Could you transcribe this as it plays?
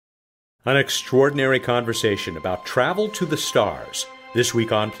An extraordinary conversation about travel to the stars, this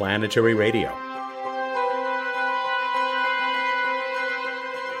week on Planetary Radio.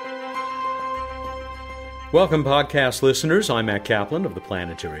 Welcome, podcast listeners. I'm Matt Kaplan of the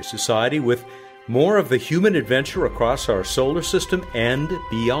Planetary Society with more of the human adventure across our solar system and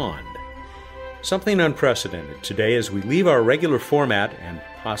beyond. Something unprecedented today as we leave our regular format and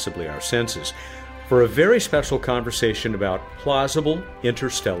possibly our senses for a very special conversation about plausible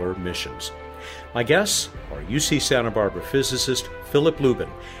interstellar missions. My guests are UC Santa Barbara physicist Philip Lubin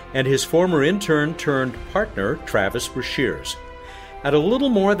and his former intern turned partner Travis Brashears. At a little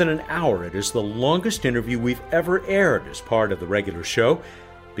more than an hour, it is the longest interview we've ever aired as part of the regular show.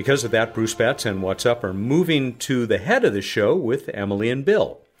 Because of that, Bruce Betts and What's Up are moving to the head of the show with Emily and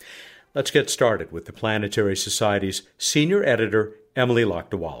Bill. Let's get started with the Planetary Society's senior editor, Emily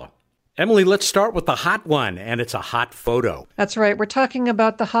Lakdawalla. Emily, let's start with the hot one, and it's a hot photo. That's right. We're talking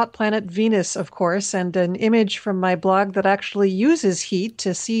about the hot planet Venus, of course, and an image from my blog that actually uses heat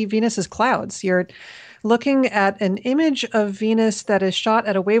to see Venus's clouds. You're looking at an image of Venus that is shot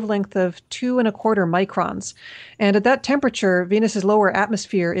at a wavelength of 2.25 microns. And at that temperature, Venus's lower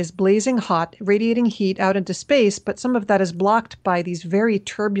atmosphere is blazing hot, radiating heat out into space, but some of that is blocked by these very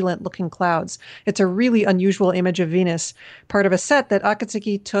turbulent-looking clouds. It's a really unusual image of Venus, part of a set that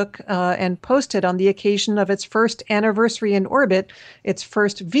Akatsuki took and posted on the occasion of its first anniversary in orbit, its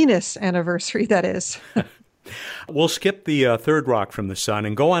first Venus anniversary, that is. We'll skip the third rock from the sun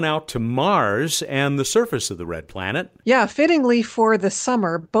and go on out to Mars and the surface of the red planet. Yeah, fittingly for the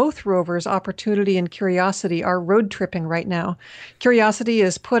summer, both rovers, Opportunity and Curiosity, are road tripping right now. Curiosity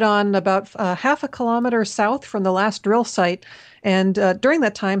is put on about half a kilometer south from the last drill site, and during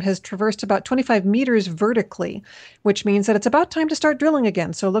that time has traversed about 25 meters vertically, which means that it's about time to start drilling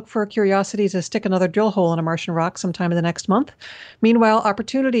again. So look for Curiosity to stick another drill hole in a Martian rock sometime in the next month. Meanwhile,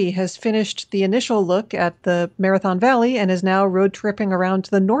 Opportunity has finished the initial look at the Marathon Valley and is now road tripping around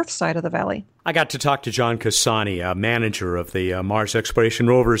to the north side of the valley. I got to talk to John Cassani, manager of the Mars Exploration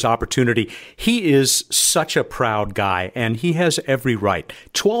Rover's Opportunity. He is such a proud guy, and he has every right.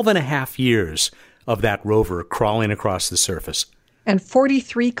 12 and a half years of that rover crawling across the surface. And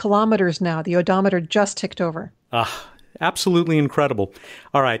 43 kilometers now. The odometer just ticked over. Absolutely incredible.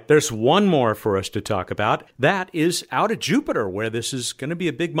 All right, there's one more for us to talk about. That is out at Jupiter, where this is going to be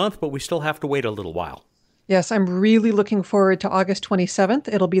a big month, but we still have to wait a little while. Yes, I'm really looking forward to August 27th.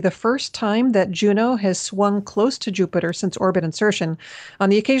 It'll be the first time that Juno has swung close to Jupiter since orbit insertion. On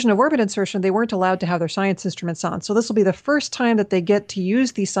the occasion of orbit insertion, they weren't allowed to have their science instruments on. So this will be the first time that they get to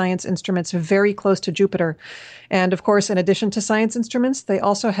use these science instruments very close to Jupiter. And of course, in addition to science instruments, they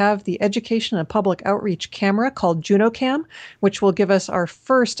also have the education and public outreach camera called JunoCam, which will give us our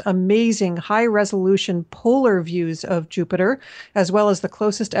first amazing high-resolution polar views of Jupiter, as well as the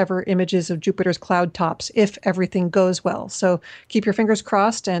closest ever images of Jupiter's cloud tops, if everything goes well. So keep your fingers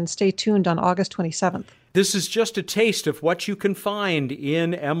crossed and stay tuned on August 27th. This is just a taste of what you can find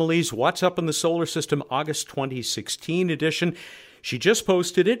in Emily's What's Up in the Solar System August 2016 edition. She just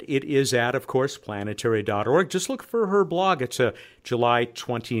posted it. It is at, of course, planetary.org. Just look for her blog. It's a July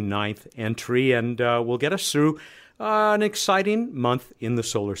 29th entry, and will get us through an exciting month in the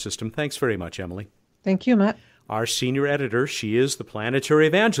solar system. Thanks very much, Emily. Thank you, Matt. Our senior editor, she is the Planetary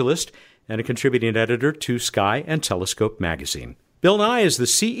Evangelist and a contributing editor to Sky and Telescope magazine. Bill Nye is the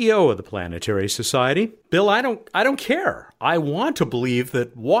CEO of the Planetary Society. Bill, I don't care. I want to believe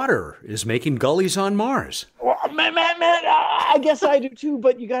that water is making gullies on Mars. Well, man, I guess I do too,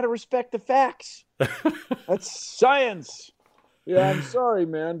 but you got to respect the facts. That's science. Yeah, I'm sorry,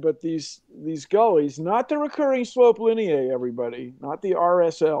 man, but these gullies, not the recurring slope lineae, everybody, not the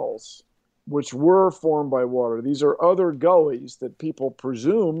RSLs, which were formed by water. These are other gullies that people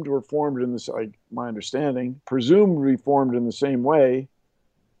presumed were formed in this, my understanding, presumed to be formed in the same way,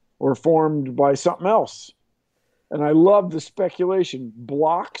 or formed by something else. And I love the speculation.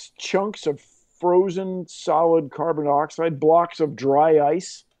 Blocks, chunks of frozen solid carbon dioxide, blocks of dry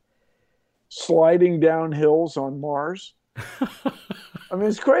ice, sliding down hills on Mars. I mean,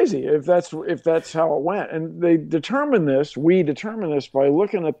 it's crazy if that's how it went. And we determine this by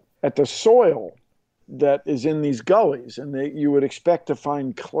looking at the soil that is in these gullies. And you would expect to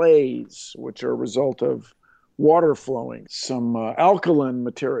find clays, which are a result of water flowing, some alkaline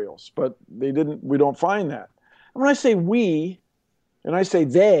materials, but we don't find that. And when I say we, and I say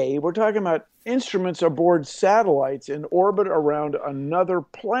they, we're talking about instruments aboard satellites in orbit around another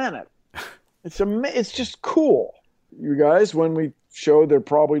planet. It's just cool. You guys, when we show they're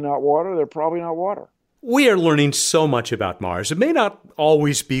probably not water, they're probably not water. We are learning so much about Mars. It may not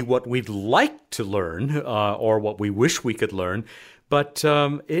always be what we'd like to learn or what we wish we could learn, but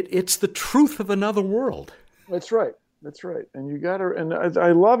it's the truth of another world. That's right. That's right. And you got to, and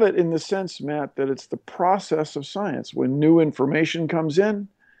I love it in the sense, Matt, that it's the process of science. When new information comes in,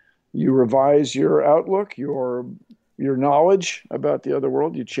 you revise your outlook, your knowledge about the other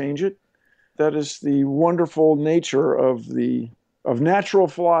world, you change it. That is the wonderful nature of natural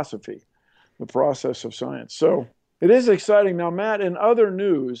philosophy, the process of science. So it is exciting. Now, Matt, in other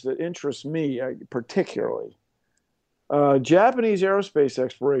news that interests me particularly, Japanese Aerospace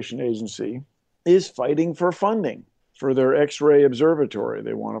Exploration Agency is fighting for funding for their X-ray observatory.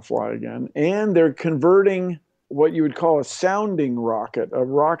 They want to fly again. And they're converting what you would call a sounding rocket, a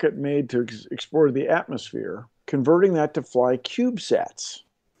rocket made to explore the atmosphere, converting that to fly CubeSats.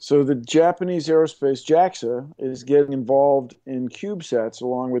 So the Japanese Aerospace, JAXA, is getting involved in CubeSats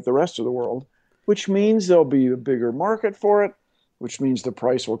along with the rest of the world, which means there'll be a bigger market for it, which means the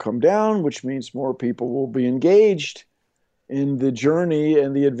price will come down, which means more people will be engaged in the journey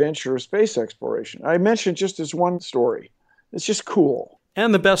and the adventure of space exploration. I mentioned just as one story. It's just cool.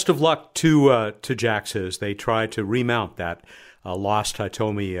 And the best of luck to JAXA as they try to remount that lost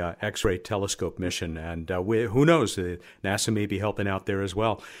Hitomi X-ray telescope mission. And who knows, NASA may be helping out there as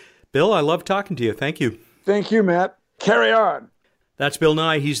well. Bill, I love talking to you. Thank you. Thank you, Matt. Carry on. That's Bill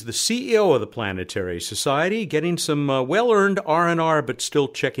Nye. He's the CEO of the Planetary Society, getting some well-earned R&R, but still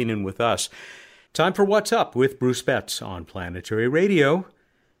checking in with us. Time for What's Up with Bruce Betts on Planetary Radio.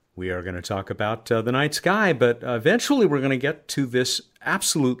 We are going to talk about the night sky, but eventually we're going to get to this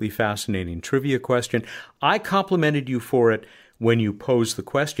absolutely fascinating trivia question. I complimented you for it when you posed the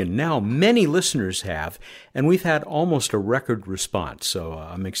question. Now many listeners have, and we've had almost a record response, so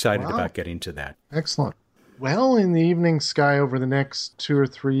I'm excited about getting to that. Excellent. Well, in the evening sky over the next 2 or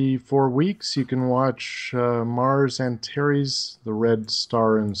 3, 4 weeks, you can watch Mars, Antares, the red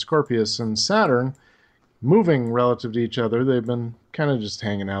star in Scorpius, and Saturn moving relative to each other. They've been kind of just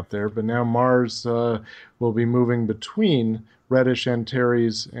hanging out there, but now Mars will be moving between reddish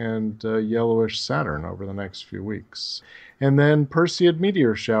Antares and yellowish Saturn over the next few weeks. And then Perseid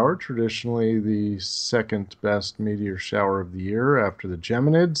meteor shower, traditionally the second best meteor shower of the year after the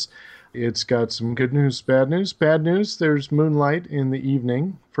Geminids. It's got some good news, bad news. Bad news, there's moonlight in the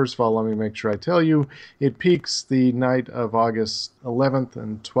evening. First of all, let me make sure I tell you, it peaks the night of August 11th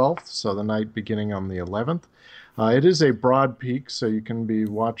and 12th, so the night beginning on the 11th. It is a broad peak, so you can be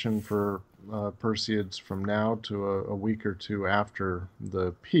watching for Perseids from now to a week or two after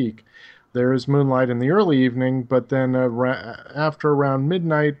the peak. There is moonlight in the early evening, but then after around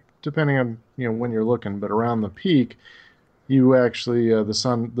midnight, depending on when you're looking, but around the peak, you actually, the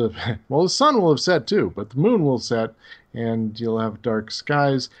sun will have set too, but the moon will set and you'll have dark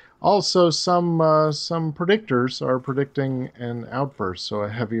skies. Also, some predictors are predicting an outburst, so a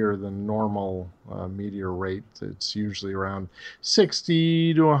heavier than normal meteor rate. It's usually around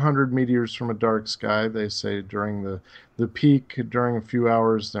 60 to 100 meteors from a dark sky. They say during the peak, during a few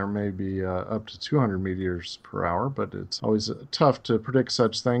hours, there may be up to 200 meteors per hour, but it's always tough to predict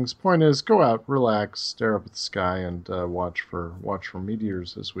such things. Point is, go out, relax, stare up at the sky, and watch for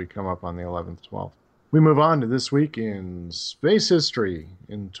meteors as we come up on the 11th, 12th. We move on to this week in space history.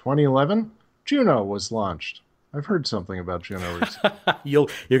 In 2011, Juno was launched. I've heard something about Juno recently. You're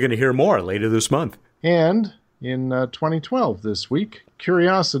going to hear more later this month. And in 2012, this week,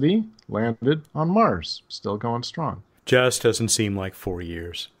 Curiosity landed on Mars. Still going strong. Just doesn't seem like 4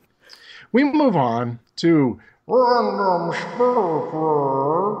 years. We move on to Random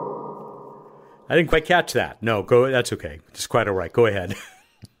I didn't quite catch that. No, that's okay. It's quite all right. Go ahead.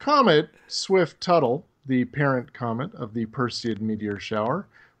 Comet Swift-Tuttle, the parent comet of the Perseid meteor shower,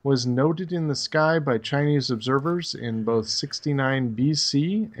 was noted in the sky by Chinese observers in both 69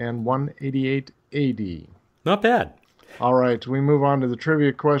 BC and 188 AD. Not bad. All right, we move on to the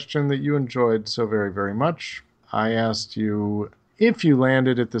trivia question that you enjoyed so very, very much. I asked you, if you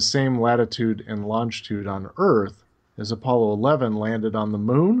landed at the same latitude and longitude on Earth as Apollo 11 landed on the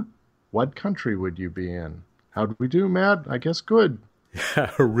moon, what country would you be in? How'd we do, Matt? I guess good.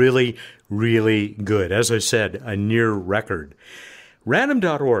 Really, really good. As I said, a near record.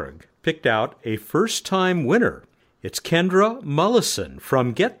 Random.org picked out a first-time winner. It's Kendra Mullison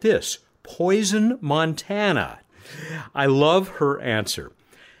from, get this, Poison, Montana. I love her answer.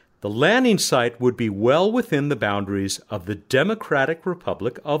 The landing site would be well within the boundaries of the Democratic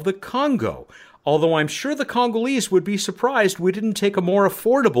Republic of the Congo, although I'm sure the Congolese would be surprised we didn't take a more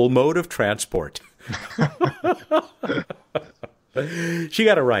affordable mode of transport. She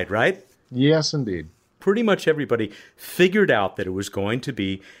got it right? Yes, indeed. Pretty much everybody figured out that it was going to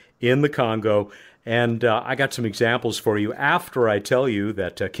be in the Congo, and I got some examples for you after I tell you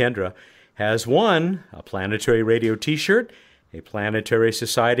that Kendra has won a Planetary Radio t-shirt a Planetary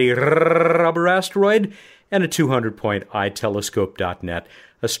Society rubber asteroid, and a 200-point iTelescope.net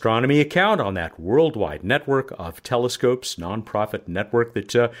astronomy account on that worldwide network of telescopes, nonprofit network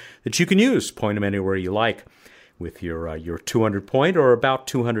that you can use. Point them anywhere you like with your 200-point or about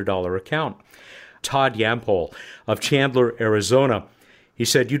 $200 account. Todd Yampole of Chandler, Arizona, he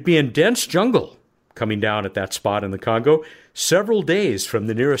said, "You'd be in dense jungle coming down at that spot in the Congo several days from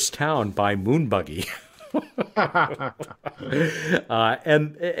the nearest town by moon buggy."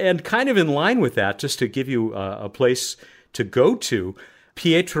 And kind of in line with that, just to give you a place to go to,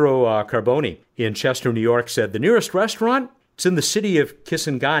 Pietro Carboni in Chester, New York said, "The nearest restaurant, it's in the city of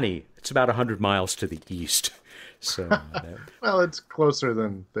Kisangani. It's about 100 miles to the east." So, well, it's closer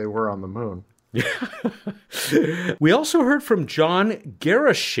than they were on the moon. We also heard from John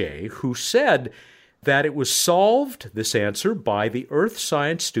Garachet, who said that it was solved, this answer, by the earth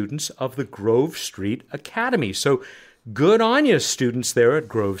science students of the Grove Street Academy. So good on you, students there at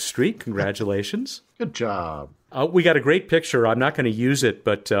Grove Street. Congratulations. Good job. We got a great picture. I'm not going to use it,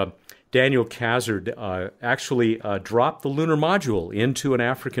 but Daniel Cazzard actually dropped the lunar module into an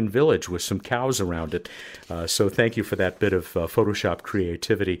African village with some cows around it. So thank you for that bit of Photoshop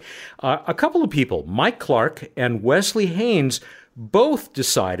creativity. A couple of people, Mike Clark and Wesley Haynes, both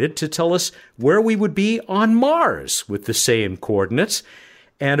decided to tell us where we would be on Mars with the same coordinates,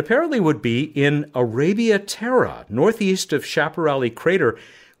 and apparently would be in Arabia Terra, northeast of Schiaparelli Crater,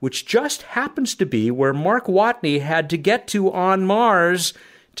 which just happens to be where Mark Watney had to get to on Mars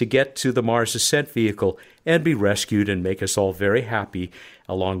to get to the Mars Ascent Vehicle and be rescued and make us all very happy,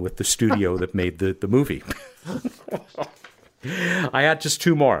 along with the studio that made the movie. I had just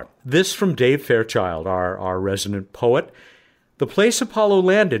two more. This from Dave Fairchild, our resident poet. "The place Apollo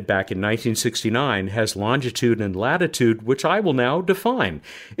landed back in 1969 has longitude and latitude, which I will now define.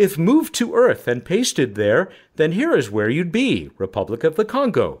 If moved to Earth and pasted there, then here is where you'd be. Republic of the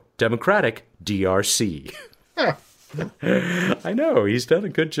Congo, Democratic DRC." I know, he's done a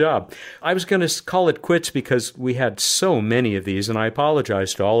good job. I was going to call it quits because we had so many of these, and I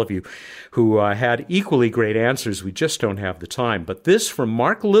apologize to all of you who had equally great answers. We just don't have the time. But this from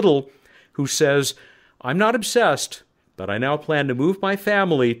Mark Little, who says, "I'm not obsessed, but I now plan to move my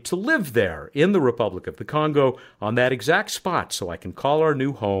family to live there in the Republic of the Congo on that exact spot so I can call our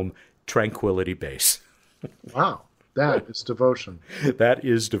new home Tranquility Base." Wow, that is devotion. That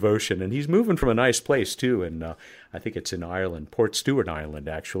is devotion. And he's moving from a nice place, too, and I think it's in Ireland, Port Stewart, Ireland,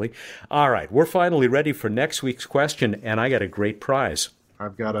 actually. All right, we're finally ready for next week's question, and I got a great prize.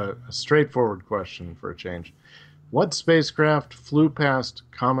 I've got a straightforward question for a change. What spacecraft flew past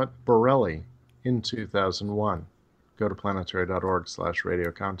Comet Borrelly in 2001? Go to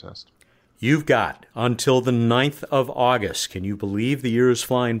planetary.org/radio contest. You've got until the 9th of August. Can you believe the year is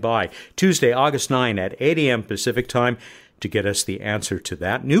flying by? Tuesday, August 9 at 8 a.m. Pacific time to get us the answer to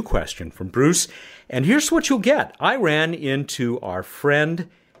that new question from Bruce. And here's what you'll get. I ran into our friend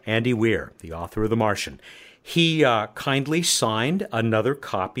Andy Weir, the author of The Martian. He kindly signed another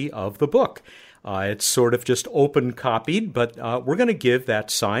copy of the book. It's sort of just open copied, but we're going to give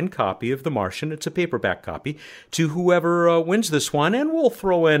that signed copy of The Martian, it's a paperback copy, to whoever wins this one, and we'll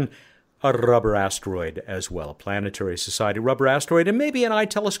throw in a rubber asteroid as well, a Planetary Society rubber asteroid, and maybe an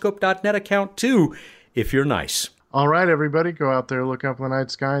iTelescope.net account too, if you're nice. All right, everybody, go out there, look up in the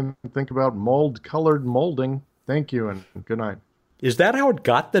night sky, and think about mold-colored molding. Thank you, and good night. Is that how it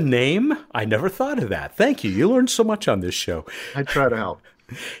got the name? I never thought of that. Thank you. You learned so much on this show. I try to help.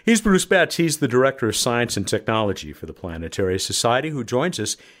 He's Bruce Betts. He's the Director of Science and Technology for the Planetary Society, who joins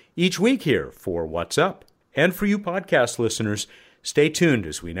us each week here for What's Up. And for you podcast listeners, stay tuned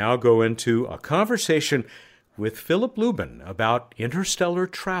as we now go into a conversation with Philip Lubin about interstellar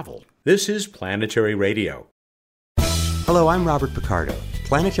travel. This is Planetary Radio. Hello, I'm Robert Picardo,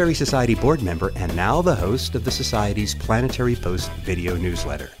 Planetary Society board member and now the host of the Society's Planetary Post video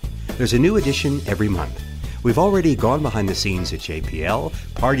newsletter. There's a new edition every month. We've already gone behind the scenes at JPL,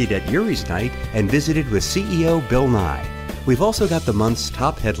 partied at Yuri's Night, and visited with CEO Bill Nye. We've also got the month's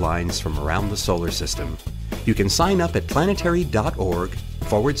top headlines from around the solar system. You can sign up at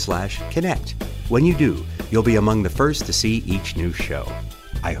planetary.org/connect. When you do, you'll be among the first to see each new show.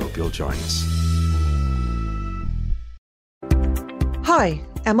 I hope you'll join us. Hi,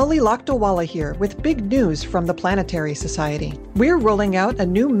 Emily Lakdawala here with big news from the Planetary Society. We're rolling out a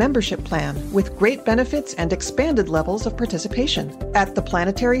new membership plan with great benefits and expanded levels of participation. At the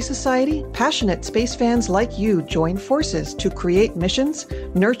Planetary Society, passionate space fans like you join forces to create missions,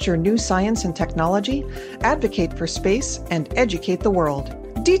 nurture new science and technology, advocate for space, and educate the world.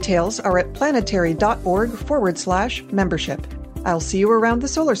 Details are at planetary.org/membership. I'll see you around the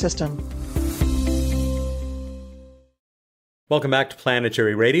solar system. Welcome back to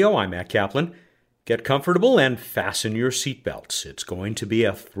Planetary Radio. I'm Matt Kaplan. Get comfortable and fasten your seatbelts. It's going to be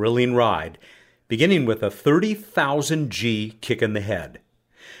a thrilling ride, beginning with a 30,000 G kick in the head.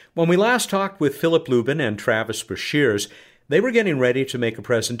 When we last talked with Philip Lubin and Travis Brashears, they were getting ready to make a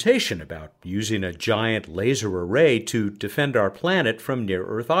presentation about using a giant laser array to defend our planet from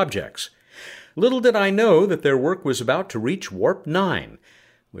near-Earth objects. Little did I know that their work was about to reach Warp 9,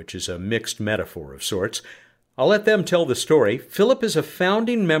 which is a mixed metaphor of sorts. I'll let them tell the story. Philip is a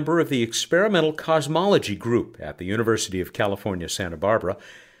founding member of the Experimental Cosmology Group at the University of California, Santa Barbara.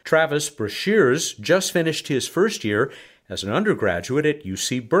 Travis Brashears just finished his first year as an undergraduate at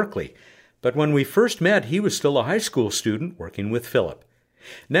UC Berkeley. But when we first met, he was still a high school student working with Philip.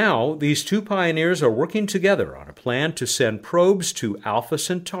 Now, these two pioneers are working together on a plan to send probes to Alpha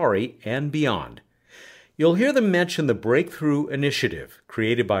Centauri and beyond. You'll hear them mention the Breakthrough Initiative,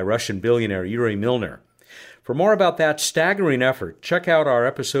 created by Russian billionaire Yuri Milner. For more about that staggering effort, check out our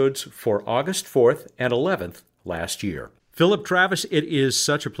episodes for August 4th and 11th last year. Philip, Travis, it is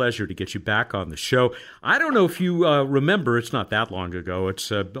such a pleasure to get you back on the show. I don't know if you remember, it's not that long ago.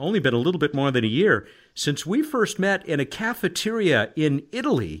 It's only been a little bit more than a year since we first met in a cafeteria in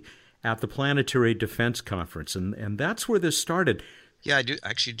Italy at the Planetary Defense Conference, and that's where this started. Yeah, I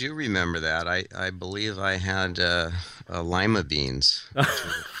actually do remember that. I believe I had lima beans.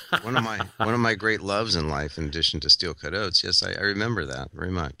 one of my great loves in life, in addition to steel-cut oats. Yes, I remember that very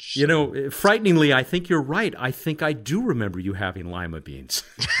much. You know, frighteningly, I think you're right. I think I do remember you having lima beans.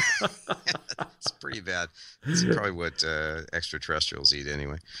 It's pretty bad. It's probably what extraterrestrials eat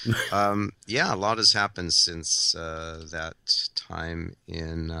anyway. Yeah, a lot has happened since that time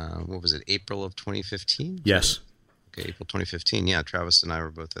in, what was it, April of 2015? Yes. Okay, April 2015. Yeah, Travis and I were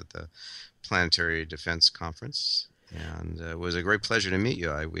both at the Planetary Defense Conference, and it was a great pleasure to meet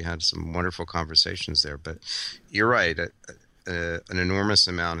you. We had some wonderful conversations there. But you're right, an enormous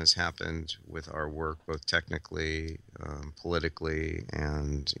amount has happened with our work, both technically, politically,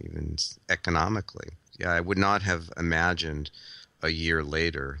 and even economically. Yeah, I would not have imagined a year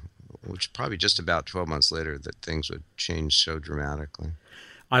later, which probably just about 12 months later, that things would change so dramatically.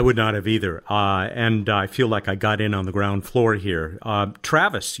 I would not have either, and I feel like I got in on the ground floor here.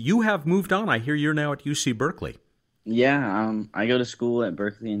 Travis, you have moved on. I hear you're now at UC Berkeley. Yeah, I go to school at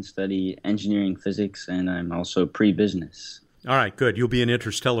Berkeley and study engineering physics, and I'm also pre-business. All right, good. You'll be an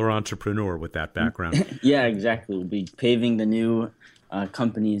interstellar entrepreneur with that background. Yeah, exactly. We'll be paving the new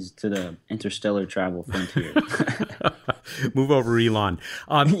companies to the interstellar travel frontier. Move over, Elon.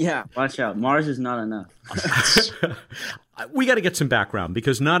 Yeah, watch out. Mars is not enough. We got to get some background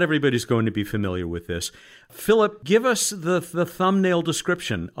because not everybody's going to be familiar with this. Philip, give us the thumbnail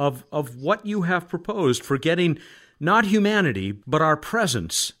description of what you have proposed for getting not humanity, but our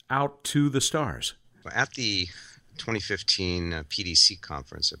presence out to the stars. At the 2015 PDC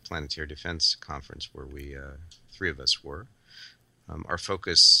conference, a Planetary Defense Conference, where we three of us were, our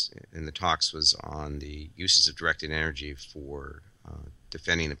focus in the talks was on the uses of directed energy for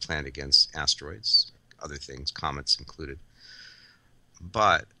defending the planet against asteroids, other things, comets included.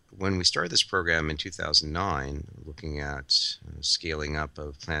 But when we started this program in 2009, looking at scaling up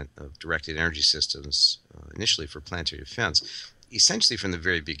of directed energy systems, initially for planetary defense, essentially from the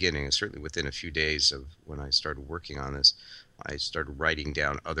very beginning, and certainly within a few days of when I started working on this, I started writing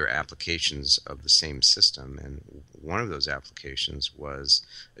down other applications of the same system. And one of those applications was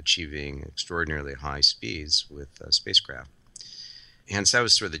achieving extraordinarily high speeds with spacecraft. Hence, that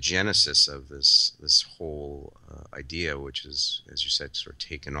was sort of the genesis of this whole idea, which is, as you said, sort of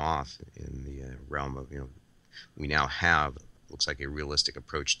taken off in the realm of, we now have, looks like a realistic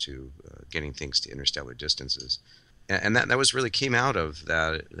approach to getting things to interstellar distances. And that was really came out of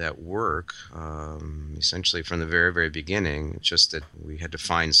that work, essentially from the very, very beginning. It's just that we had to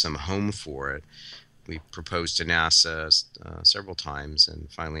find some home for it. We proposed to NASA several times, and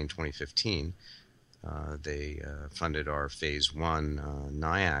finally in 2015, they funded our Phase 1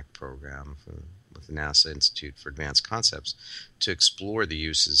 NIAC program with the NASA Institute for Advanced Concepts to explore the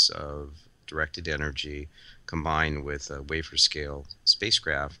uses of directed energy combined with wafer-scale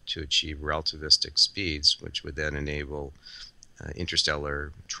spacecraft to achieve relativistic speeds, which would then enable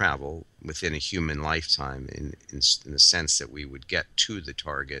interstellar travel within a human lifetime in the sense that we would get to the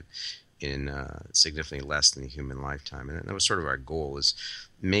target in significantly less than a human lifetime. And that was sort of our goal, is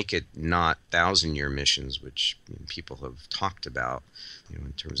make it not 1,000-year missions, which people have talked about,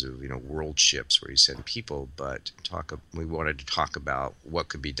 in terms of world ships where you send people, but we wanted to talk about what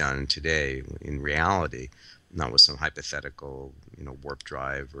could be done today in reality, not with some hypothetical, warp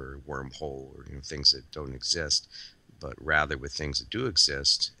drive or wormhole or things that don't exist, but rather with things that do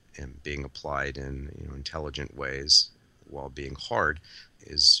exist and being applied in intelligent ways, while being hard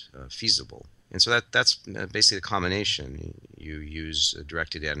is feasible. And so that's basically the combination. You use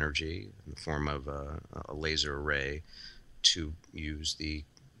directed energy in the form of a laser array to use the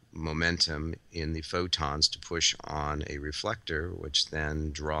momentum in the photons to push on a reflector, which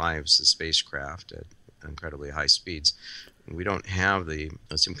then drives the spacecraft at incredibly high speeds. We don't have the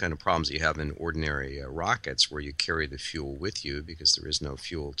same kind of problems you have in ordinary rockets where you carry the fuel with you because there is no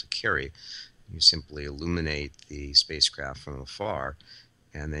fuel to carry. You simply illuminate the spacecraft from afar,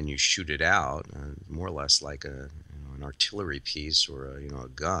 and then you shoot it out, more or less like an artillery piece or a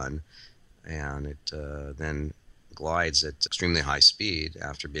gun, and it then glides at extremely high speed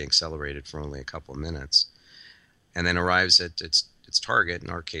after being accelerated for only a couple of minutes, and then arrives at its target. In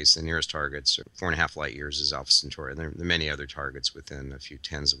our case, the nearest targets are 4.5 light years is Alpha Centauri, and there are many other targets within a few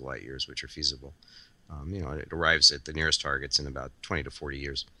tens of light years which are feasible. It arrives at the nearest targets in about 20 to 40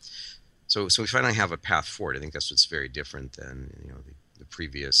 years. So we finally have a path forward. I think that's what's very different than the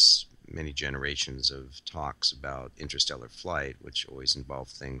previous many generations of talks about interstellar flight, which always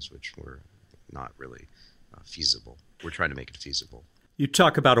involved things which were not really feasible. We're trying to make it feasible. You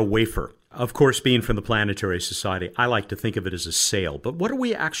talk about a wafer. Of course, being from the Planetary Society, I like to think of it as a sail. But what are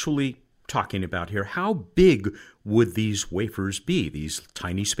we actually talking about here? How big would these wafers be, these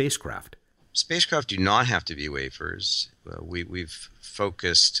tiny spacecraft? Spacecraft do not have to be wafers. We've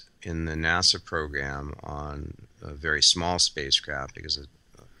focused in the NASA program on a very small spacecraft because a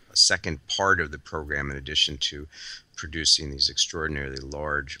second part of the program, in addition to producing these extraordinarily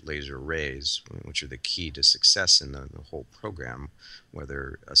large laser arrays, which are the key to success in the whole program,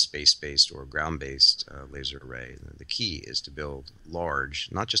 whether a space-based or ground-based laser array, the key is to build large,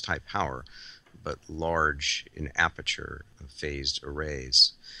 not just high power, but large in aperture phased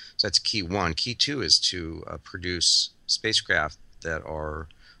arrays. So that's key one. Key two is to produce spacecraft that are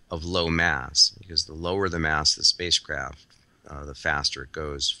of low mass, because the lower the mass of the spacecraft, the faster it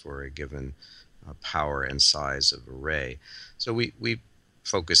goes for a given power and size of array. So we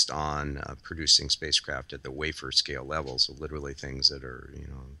focused on producing spacecraft at the wafer scale level, so literally things that are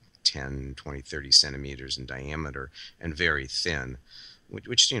 10, 20, 30 centimeters in diameter and very thin,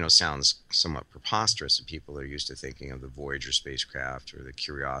 which sounds somewhat preposterous to people that are used to thinking of the Voyager spacecraft or the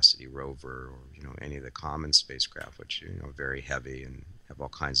Curiosity rover or any of the common spacecraft, which are very heavy and have all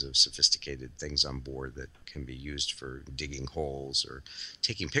kinds of sophisticated things on board that can be used for digging holes or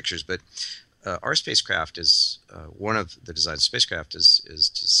taking pictures. But our spacecraft is one of the design of spacecraft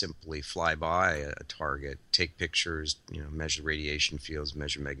is to simply fly by a target, take pictures, measure radiation fields,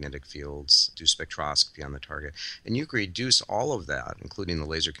 measure magnetic fields, do spectroscopy on the target, and you can reduce all of that, including the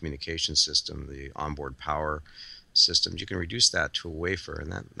laser communication system, the onboard power systems. You can reduce that to a wafer,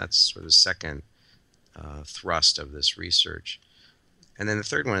 and that's sort of the second thrust of this research. And then the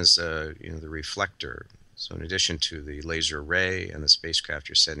third one is the reflector. So in addition to the laser array and the spacecraft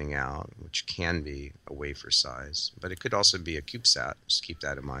you're sending out, which can be a wafer size, but it could also be a CubeSat, just keep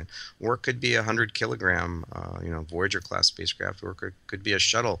that in mind, or it could be a 100-kilogram, Voyager class spacecraft, or it could be a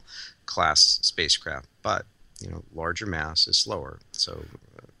shuttle class spacecraft. But larger mass is slower. So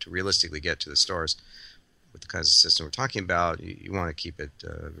to realistically get to the stars with the kinds of system we're talking about, you want to keep it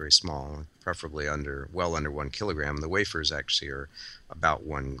very small, preferably well under 1 kilogram. The wafers actually are about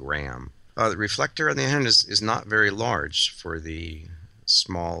 1 gram. The reflector, on the other hand, is not very large for the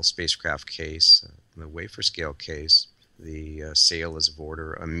small spacecraft case. The wafer scale case, the sail is of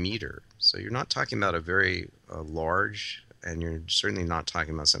order a meter. So you're not talking about a very large, and you're certainly not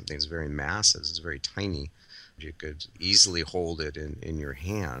talking about something that's very massive. It's very tiny. You could easily hold it in your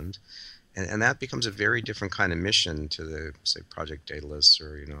hand. And that becomes a very different kind of mission to the, say, Project Daedalus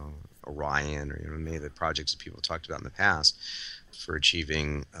or, Orion or, many of the projects that people talked about in the past for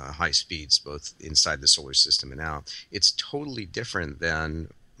achieving high speeds, both inside the solar system and out. It's totally different than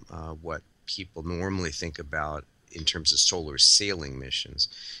what people normally think about in terms of solar sailing missions.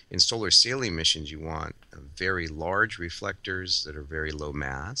 In solar sailing missions, you want very large reflectors that are very low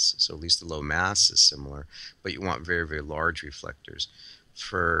mass. So at least the low mass is similar, but you want very, very large reflectors.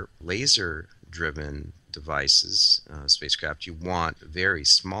 For laser-driven devices, spacecraft, you want very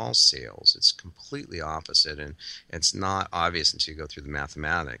small sails. It's completely opposite, and it's not obvious until you go through the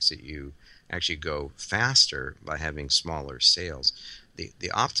mathematics that you actually go faster by having smaller sails.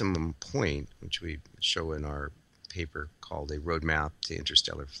 The optimum point, which we show in our paper called A Roadmap to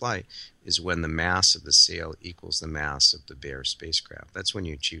Interstellar Flight, is when the mass of the sail equals the mass of the bare spacecraft. That's when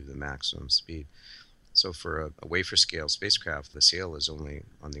you achieve the maximum speed. So for a wafer scale spacecraft, the sail is only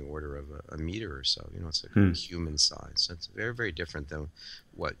on the order of a meter or so. It's a human size. So it's very, very different than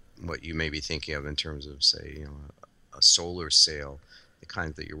what you may be thinking of in terms of, say, a solar sail the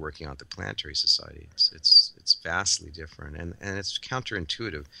kind that you're working on at the Planetary Society. It's vastly different, and it's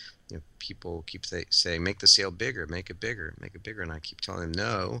counterintuitive. People keep saying, make the sail bigger, make it bigger, make it bigger, and I keep telling them,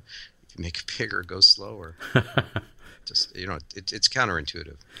 no, if you make it bigger, go slower. Just it's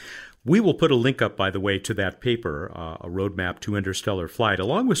counterintuitive. We will put a link up, by the way, to that paper, A Roadmap to Interstellar Flight,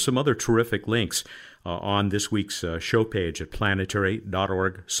 along with some other terrific links on this week's show page at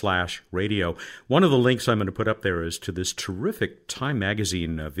planetary.org/radio. One of the links I'm going to put up there is to this terrific Time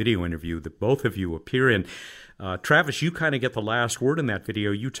Magazine video interview that both of you appear in. Travis, you kind of get the last word in that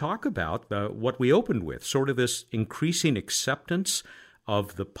video. You talk about what we opened with, sort of this increasing acceptance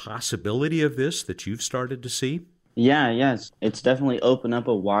of the possibility of this that you've started to see. Yes. It's definitely opened up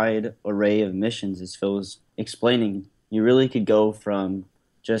a wide array of missions, as Phil was explaining. You really could go from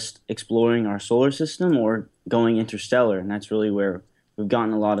just exploring our solar system or going interstellar, and that's really where we've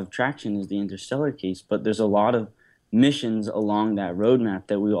gotten a lot of traction is the interstellar case. But there's a lot of missions along that roadmap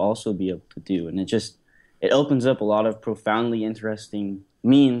that we'll also be able to do, and it opens up a lot of profoundly interesting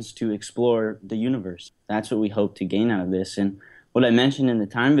means to explore the universe. That's what we hope to gain out of this. And what I mentioned in the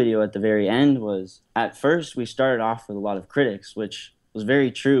Time video at the very end was, at first we started off with a lot of critics, which was very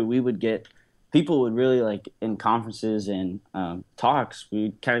true. People would really, like, in conferences and talks,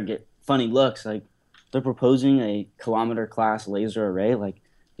 we'd kind of get funny looks, like, they're proposing a kilometer-class laser array, like,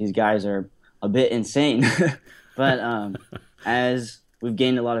 these guys are a bit insane. But as we've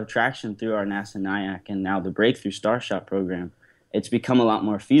gained a lot of traction through our NASA NIAC and now the Breakthrough Starshot program, it's become a lot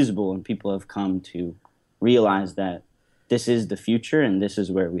more feasible, and people have come to realize that this is the future, and this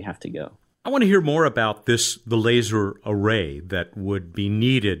is where we have to go. I want to hear more about the laser array that would be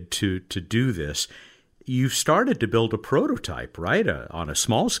needed to do this. You've started to build a prototype, right, on a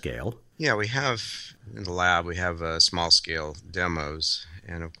small scale? Yeah, we have in the lab, we have small-scale demos,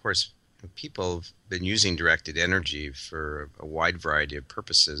 and of course, people have been using directed energy for a wide variety of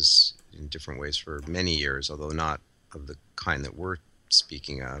purposes in different ways for many years, although not of the kind that we're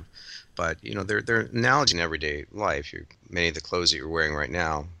speaking of. But they're analogy in everyday life. Many of the clothes that you're wearing right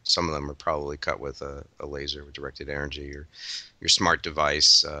now, some of them are probably cut with a laser with directed energy. Your smart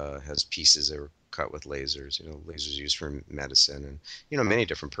device has pieces that are cut with lasers. Lasers used for medicine and many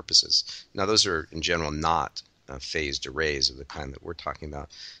different purposes. Now those are in general not phased arrays of the kind that we're talking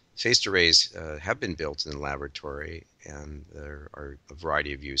about. Phased arrays have been built in the laboratory, and there are a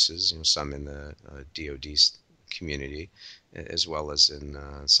variety of uses. Some in the DoD community, as well as in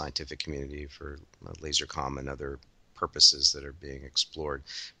the scientific community for LaserCom and other purposes that are being explored.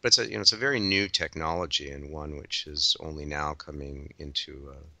 But it's a very new technology, and one which is only now coming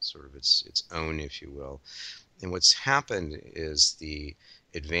into sort of its own, if you will. And what's happened is the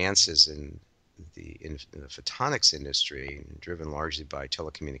advances in the photonics industry, driven largely by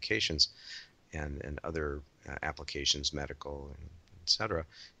telecommunications and other applications, medical, and et cetera,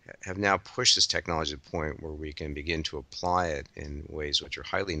 have now pushed this technology to the point where we can begin to apply it in ways which are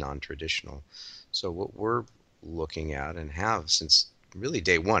highly non-traditional. So what we're looking at, and have since really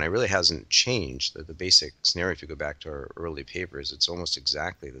day one, it really hasn't changed. The basic scenario, if you go back to our early papers, it's almost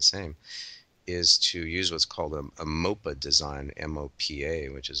exactly the same, is to use what's called a MOPA design,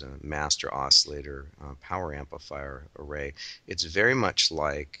 MOPA, which is a master oscillator power amplifier array. It's very much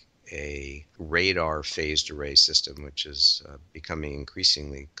like a radar phased array system, which is becoming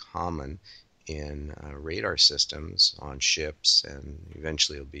increasingly common in radar systems on ships, and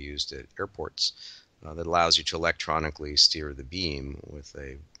eventually it'll be used at airports. That allows you to electronically steer the beam with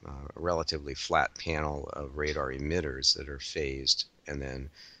a relatively flat panel of radar emitters that are phased and then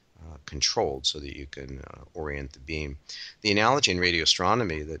controlled so that you can orient the beam. The analogy in radio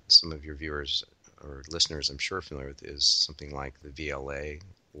astronomy that some of your viewers or listeners I'm sure are familiar with is something like the VLA.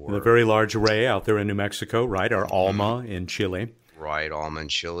 Or the very large array out there in New Mexico, right? Or ALMA in Chile. Right, ALMA in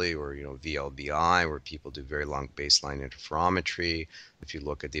Chile, or VLBI, where people do very long baseline interferometry. If you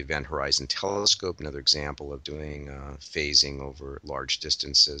look at the Event Horizon Telescope, another example of doing phasing over large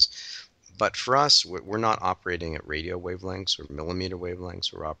distances. But for us, we're not operating at radio wavelengths or millimeter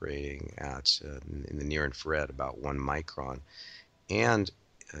wavelengths. We're operating at in the near infrared, about 1 micron. And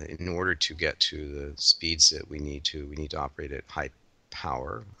in order to get to the speeds that we need to operate at high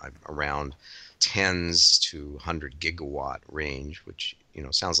power, around tens to 100 gigawatt range, which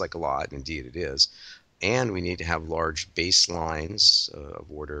sounds like a lot, and indeed it is. And we need to have large baselines of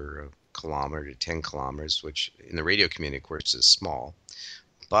order of kilometer to 10 kilometers, which in the radio community, of course, is small.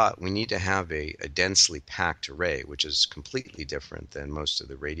 But we need to have a densely packed array, which is completely different than most of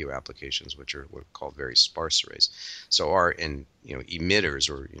the radio applications, which are what are called very sparse arrays. So our emitters,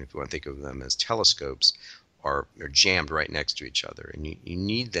 or if you want to think of them as telescopes, are jammed right next to each other. And you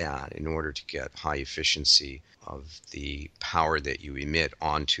need that in order to get high efficiency of the power that you emit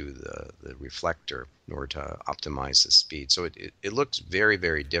onto the reflector in order to optimize the speed. So it looks very,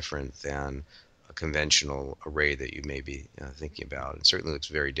 very different than a conventional array that you may be thinking about. It certainly looks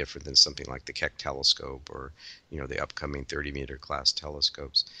very different than something like the Keck telescope or the upcoming 30-meter class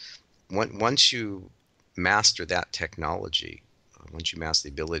telescopes. Once you master that technology, once you master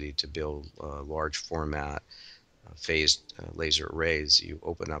the ability to build large format phased laser arrays, you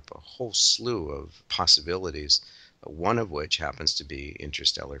open up a whole slew of possibilities, one of which happens to be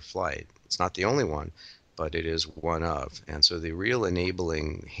interstellar flight. It's not the only one, but it is one of. And so the real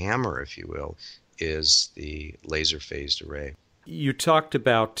enabling hammer, if you will, is the laser phased array. You talked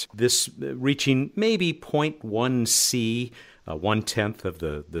about this reaching maybe 0.1 C, 1/10 of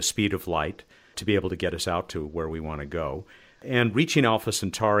the speed of light, to be able to get us out to where we want to go. And reaching Alpha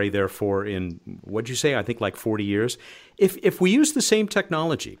Centauri, therefore, in, what'd you say, I think like 40 years. If we use the same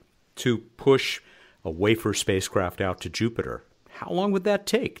technology to push a wafer spacecraft out to Jupiter, how long would that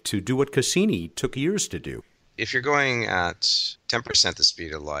take to do what Cassini took years to do? If you're going at 10% the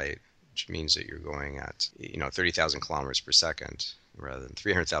speed of light, which means that you're going at 30,000 kilometers per second, rather than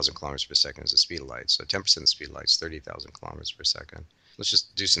 300,000 kilometers per second is the speed of light. So 10% of the speed of light is 30,000 kilometers per second. Let's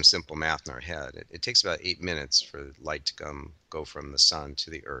just do some simple math in our head. It takes about 8 minutes for light to go from the sun to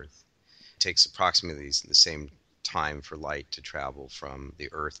the Earth. It takes approximately the same time for light to travel from the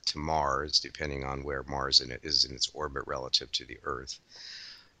Earth to Mars, depending on where Mars is in its orbit relative to the Earth.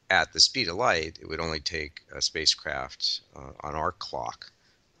 At the speed of light, it would only take a spacecraft on our clock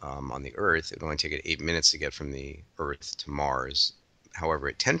on the Earth. It would only take it 8 minutes to get from the Earth to Mars. However,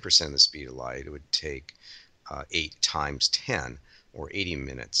 at 10% of the speed of light, it would take 8 times 10, or 80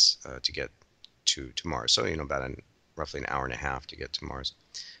 minutes to get to Mars. So, about roughly an hour and a half to get to Mars.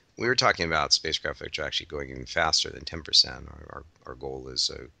 We were talking about spacecraft which are actually going even faster than 10%. Our goal is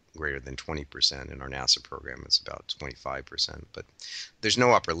greater than 20%. In our NASA program, it's about 25%. But there's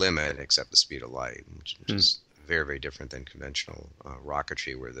no upper limit except the speed of light, which is very, very different than conventional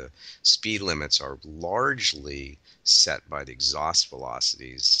rocketry, where the speed limits are largely set by the exhaust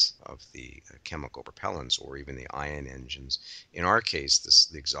velocities of the chemical propellants or even the ion engines. In our case,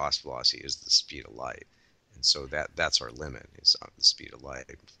 the exhaust velocity is the speed of light. And so that's our limit, is the speed of light,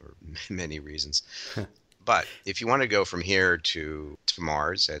 for many reasons. But if you want to go from here to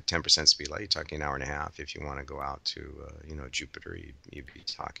Mars at 10% speed light, you're talking an hour and a half. If you want to go out to Jupiter, you'd be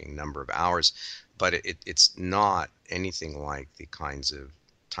talking a number of hours. But it's not anything like the kinds of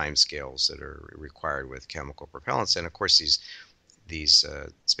timescales that are required with chemical propellants. And of course, these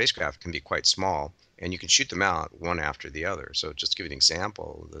spacecraft can be quite small, and you can shoot them out one after the other. So just to give you an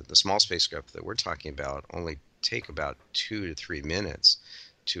example, the small spacecraft that we're talking about only take about 2 to 3 minutes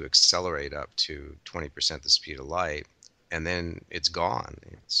to accelerate up to 20% the speed of light, and then it's gone.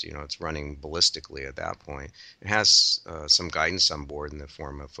 It's running ballistically at that point. It has some guidance on board in the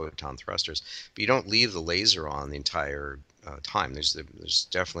form of photon thrusters, but you don't leave the laser on the entire time. There's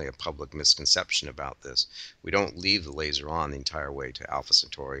definitely a public misconception about this. We don't leave the laser on the entire way to Alpha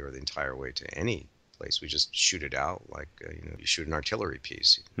Centauri or the entire way to any place. We just shoot it out like you shoot an artillery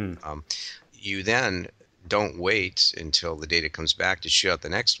piece. You then don't wait until the data comes back to shoot out the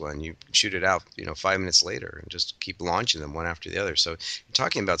next one. You shoot it out 5 minutes later and just keep launching them one after the other. So you're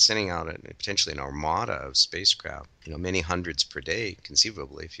talking about sending out potentially an armada of spacecraft, many hundreds per day,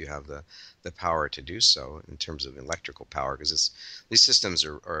 conceivably, if you have the power to do so in terms of electrical power, because these systems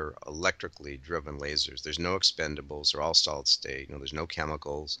are electrically driven lasers. There's no expendables. They're all solid state. There's no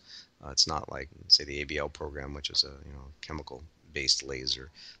chemicals. It's not like, say, the ABL program, which is a chemical-based laser.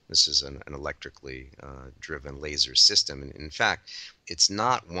 This is an electrically driven laser system. And in fact, it's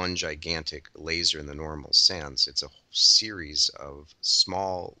not one gigantic laser in the normal sense. It's a series of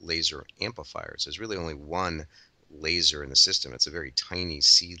small laser amplifiers. There's really only one laser in the system. It's a very tiny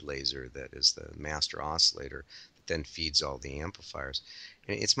seed laser that is the master oscillator that then feeds all the amplifiers.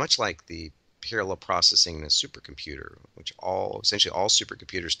 And it's much like the parallel processing in a supercomputer, which essentially all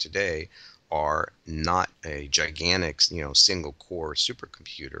supercomputers today are not a gigantic, single core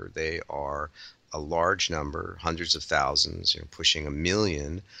supercomputer. They are a large number, hundreds of thousands, pushing 1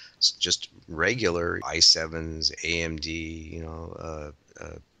 million, just regular i7s, AMD,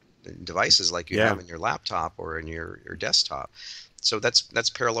 devices like you have in your laptop or in your desktop. So that's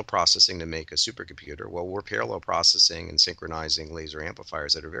parallel processing to make a supercomputer. Well, we're parallel processing and synchronizing laser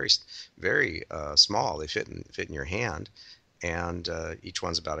amplifiers that are very, very small. They fit in your hand. And each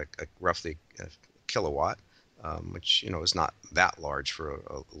one's about roughly a kilowatt, which is not that large for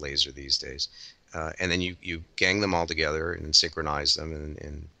a laser these days. And then you gang them all together and synchronize them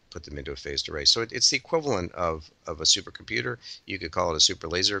and put them into a phased array. So it's the equivalent of a supercomputer. You could call it a super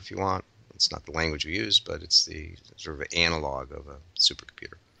laser if you want. It's not the language we use, but it's the sort of analog of a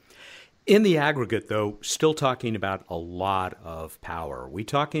supercomputer. In the aggregate, though, still talking about a lot of power. Are we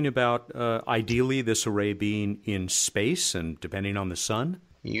talking about ideally this array being in space and depending on the sun?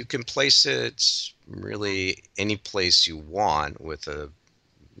 You can place it really any place you want with a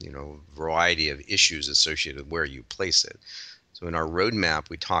variety of issues associated with where you place it. So in our roadmap,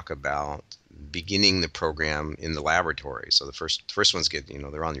 we talk about beginning the program in the laboratory. So the first ones get,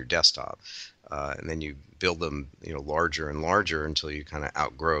 they're on your desktop. And then you build them, larger and larger until you kind of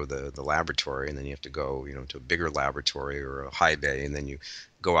outgrow the laboratory, and then you have to go, to a bigger laboratory or a high bay, and then you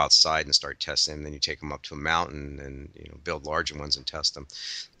go outside and start testing. And then you take them up to a mountain and build larger ones and test them.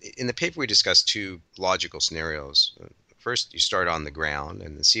 In the paper, we discussed two logical scenarios. First, you start on the ground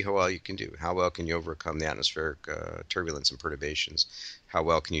and see how well you can do. How well can you overcome the atmospheric turbulence and perturbations? How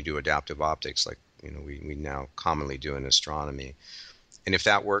well can you do adaptive optics like we now commonly do in astronomy? And if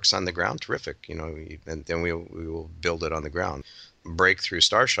that works on the ground, terrific. And then we will build it on the ground. Breakthrough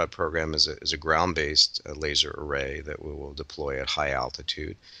Starshot program is a ground-based laser array that we will deploy at high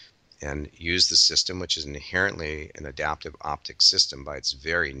altitude and use the system, which is inherently an adaptive optics system by its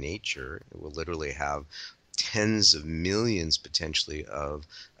very nature. It will literally have tens of millions potentially of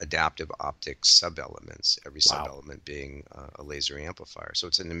adaptive optics sub-elements, every sub-element being a laser amplifier. So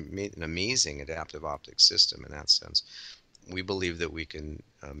it's an amazing adaptive optics system in that sense. We believe that we can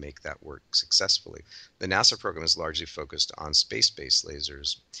make that work successfully. The NASA program is largely focused on space-based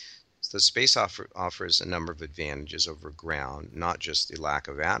lasers. So space offers a number of advantages over ground, not just the lack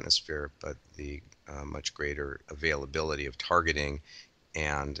of atmosphere, but the much greater availability of targeting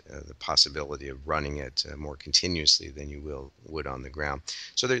and the possibility of running it more continuously than you would on the ground.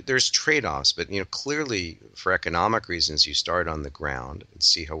 So there's trade-offs, but clearly for economic reasons, you start on the ground and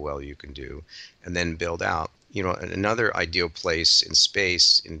see how well you can do, and then build out. Another ideal place in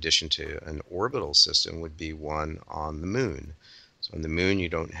space, in addition to an orbital system, would be one on the moon. So on the moon, you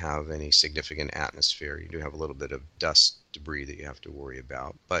don't have any significant atmosphere. You do have a little bit of dust debris that you have to worry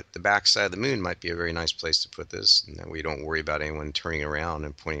about. But the backside of the moon might be a very nice place to put this, and that way you don't worry about anyone turning around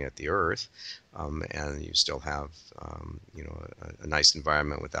and pointing at the Earth, and you still have a nice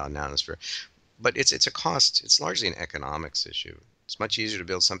environment without an atmosphere. But it's a cost. It's largely an economics issue. It's much easier to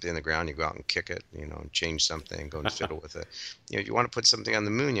build something on the ground. You go out and kick it, and change something, go and fiddle with it. If you want to put something on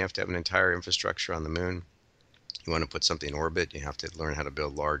the moon, you have to have an entire infrastructure on the moon. You want to put something in orbit, you have to learn how to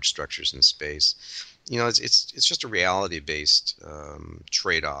build large structures in space. It's just a reality-based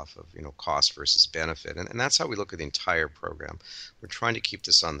trade-off of cost versus benefit, and that's how we look at the entire program. We're trying to keep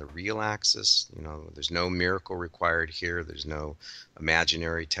this on the real axis. There's no miracle required here. There's no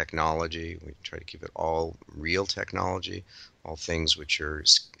imaginary technology. We try to keep it all real technology. All things which are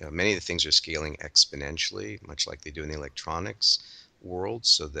many of the things are scaling exponentially, much like they do in the electronics world,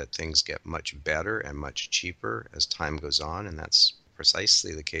 so that things get much better and much cheaper as time goes on, and that's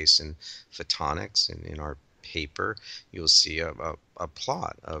precisely the case in photonics. And in our paper, you'll see a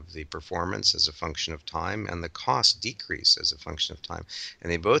plot of the performance as a function of time and the cost decrease as a function of time,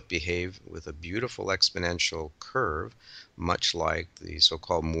 and they both behave with a beautiful exponential curve, much like the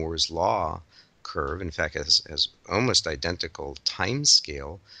so-called Moore's law curve. In fact, it has almost identical time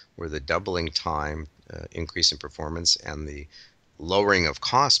scale, where the doubling time increase in performance and the lowering of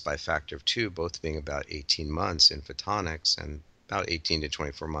cost by a factor of 2, both being about 18 months in photonics and about 18 to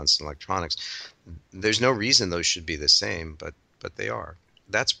 24 months in electronics. There's no reason those should be the same, but they are.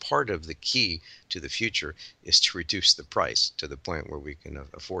 That's part of the key to the future, is to reduce the price to the point where we can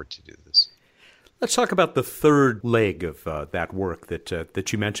afford to do this. Let's talk about the third leg of that work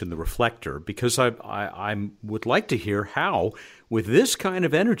that you mentioned, the reflector, because I would like to hear how, with this kind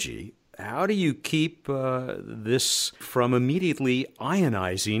of energy, how do you keep this from immediately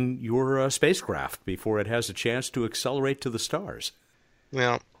ionizing your spacecraft before it has a chance to accelerate to the stars?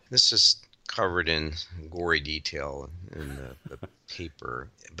 Well, this is covered in gory detail in the paper,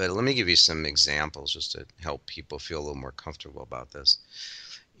 but let me give you some examples just to help people feel a little more comfortable about this.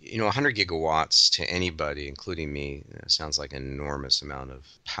 100 gigawatts to anybody, including me, sounds like an enormous amount of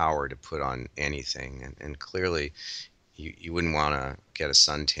power to put on anything, and clearly you wouldn't want to get a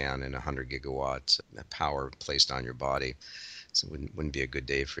suntan in 100 gigawatts power placed on your body. So it wouldn't be a good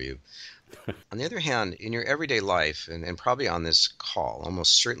day for you. On the other hand, in your everyday life, and probably on this call,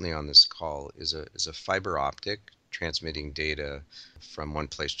 almost certainly on this call, is a fiber optic transmitting data from one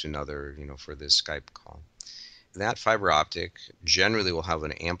place to another, for this Skype call. That fiber optic generally will have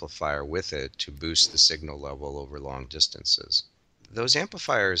an amplifier with it to boost the signal level over long distances. Those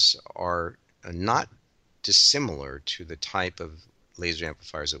amplifiers are not dissimilar to the type of laser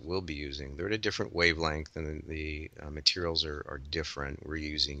amplifiers that we'll be using, they're at a different wavelength, and the materials are different. We're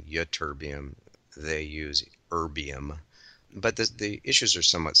using ytterbium. They use erbium. But the issues are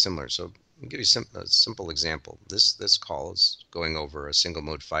somewhat similar. So I'll give you a simple example. This call is going over a single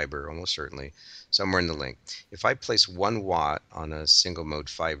mode fiber, almost certainly, somewhere in the link. If I place 1 watt on a single mode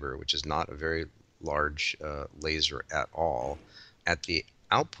fiber, which is not a very large laser at all, at the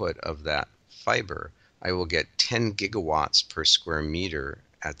output of that fiber, I will get 10 gigawatts per square meter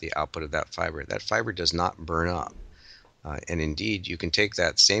at the output of that fiber. That fiber does not burn up. And indeed, you can take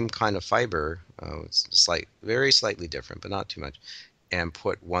that same kind of fiber, it's very slightly different, but not too much, and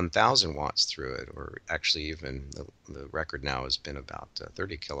put 1,000 watts through it, or actually even the record now has been about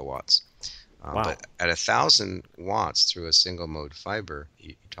 30 kilowatts. Wow. But at 1,000 watts through a single mode fiber,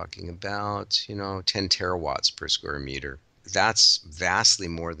 you're talking about 10 terawatts per square meter. That's vastly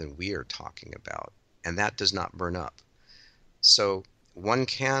more than we are talking about, and that does not burn up. So one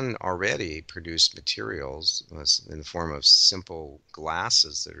can already produce materials in the form of simple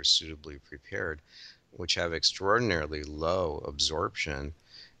glasses that are suitably prepared, which have extraordinarily low absorption,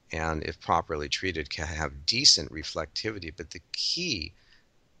 and if properly treated, can have decent reflectivity. But the key,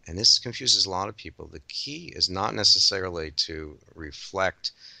 and this confuses a lot of people, the key is not necessarily to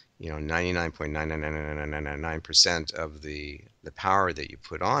reflect 99.99999% of the power that you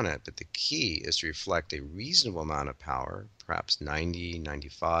put on it, but the key is to reflect a reasonable amount of power, perhaps 90,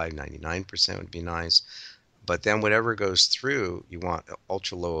 95, 99% would be nice. But then whatever goes through, you want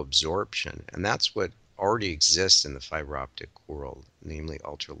ultra low absorption, and that's what already exists in the fiber optic world, namely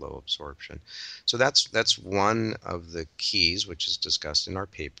ultra low absorption. So that's one of the keys, which is discussed in our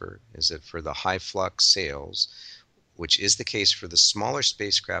paper, is that for the high flux sails, which is the case for the smaller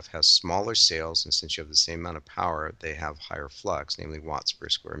spacecraft, has smaller sails, and since you have the same amount of power, they have higher flux, namely watts per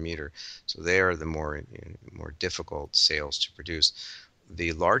square meter. So they are the more difficult sails to produce.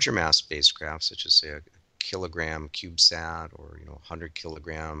 The larger mass spacecraft, such as say a kilogram CubeSat or 100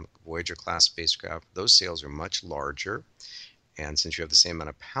 kilogram Voyager class spacecraft, those sails are much larger. And since you have the same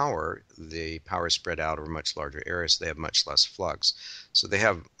amount of power, the power is spread out over much larger areas, so they have much less flux. So they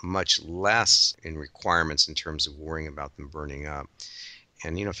have much less in requirements in terms of worrying about them burning up.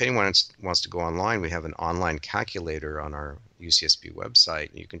 And if anyone wants to go online, we have an online calculator on our UCSB website.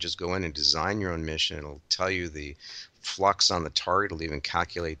 You can just go in and design your own mission. It'll tell you the flux on the target. It'll even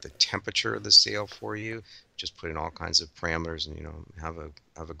calculate the temperature of the sail for you. Just put in all kinds of parameters and have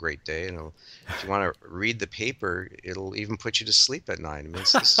a great day. And if you want to read the paper, it'll even put you to sleep at night. I mean,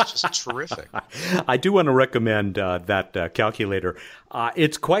 this is just terrific. I do want to recommend that calculator.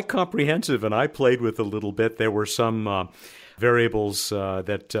 It's quite comprehensive, and I played with a little bit. There were some variables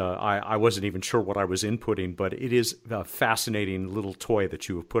that I wasn't even sure what I was inputting, but it is a fascinating little toy that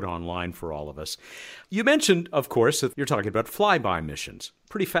you have put online for all of us. You mentioned, of course, that you're talking about flyby missions,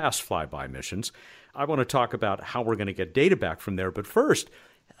 pretty fast flyby missions. I want to talk about how we're going to get data back from there. But first,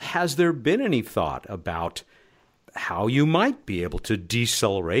 has there been any thought about how you might be able to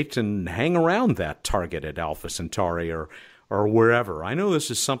decelerate and hang around that target at Alpha Centauri or wherever? I know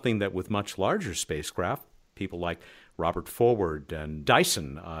this is something that with much larger spacecraft, people like Robert Forward and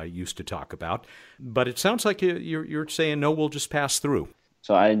Dyson used to talk about. But it sounds like you're saying, no, we'll just pass through.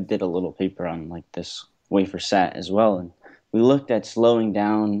 So I did a little paper on this WaferSat as well, and we looked at slowing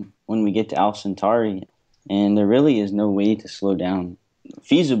down when we get to Alpha Centauri, and there really is no way to slow down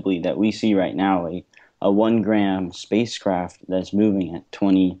feasibly that we see right now. A 1 gram spacecraft that's moving at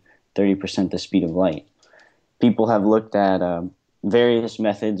 20-30% the speed of light. People have looked at various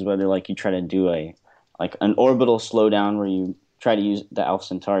methods, whether you try to do an orbital slowdown where you try to use the Alpha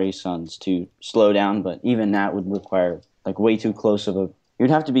Centauri suns to slow down, but even that would require way too close of a. You'd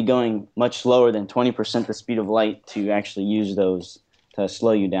have to be going much slower than 20% the speed of light to actually use those to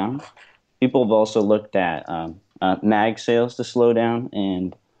slow you down. People have also looked at mag sails to slow down,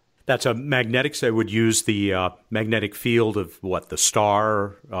 and that's a magnetics. They would use the magnetic field of the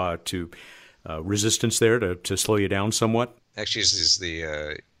star to resistance there to slow you down somewhat. Actually, this is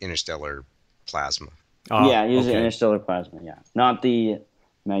the interstellar plasma. Use the interstellar plasma. Yeah, not the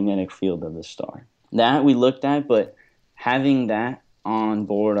magnetic field of the star. That we looked at, but having that on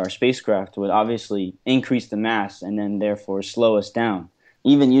board our spacecraft would obviously increase the mass and then therefore slow us down.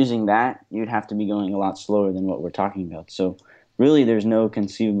 Even using that, you'd have to be going a lot slower than what we're talking about. So really there's no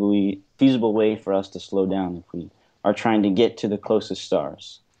conceivably feasible way for us to slow down if we are trying to get to the closest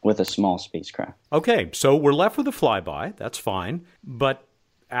stars with a small spacecraft. Okay, so we're left with a flyby. That's fine. But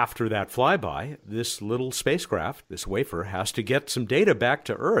after that flyby, this little spacecraft, this wafer, has to get some data back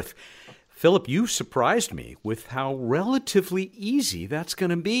to Earth. Philip, you surprised me with how relatively easy that's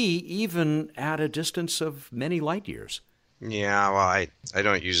going to be, even at a distance of many light years. Yeah, well, I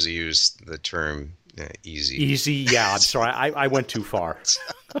don't usually use the term easy. Easy, yeah. I'm sorry, I went too far.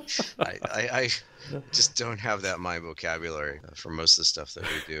 I just don't have that in my vocabulary for most of the stuff that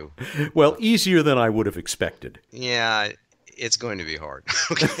we do. Well, easier than I would have expected. Yeah, it's going to be hard.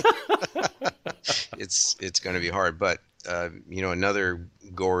 It's going to be hard, but another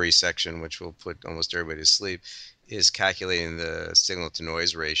gory section, which will put almost everybody to sleep, is calculating the signal to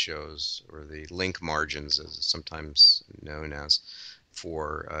noise ratios, or the link margins, as it's sometimes known as,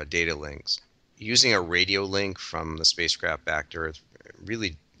 for data links. Using a radio link from the spacecraft back to Earth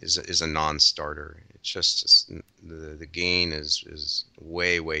really is a non-starter. It's just the gain is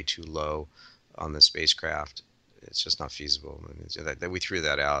way too low on the spacecraft. It's just not feasible. We threw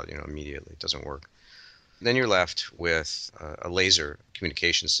that out immediately. It doesn't work. Then you're left with a laser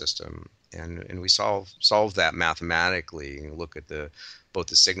communication system, and we solve that mathematically. You look at both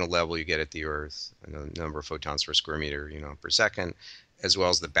the signal level you get at the Earth, and the number of photons per square meter per second, as well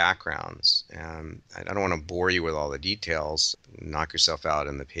as the backgrounds. And I don't want to bore you with all the details. Knock yourself out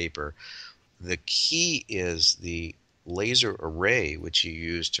in the paper. The key is the laser array which you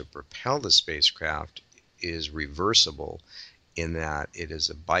use to propel the spacecraft is reversible, in that it is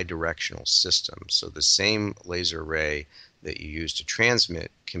a bidirectional system. So the same laser array that you use to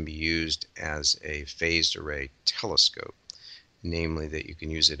transmit can be used as a phased array telescope, namely that you can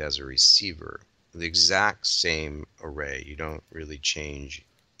use it as a receiver. The exact same array. You don't really change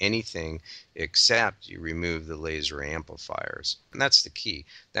anything except you remove the laser amplifiers. And that's the key.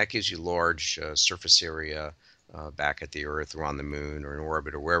 That gives you large surface area back at the Earth or on the Moon or in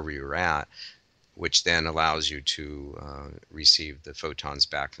orbit or wherever you're at, which then allows you to receive the photons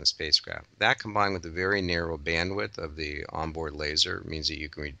back from the spacecraft. That, combined with the very narrow bandwidth of the onboard laser, means that you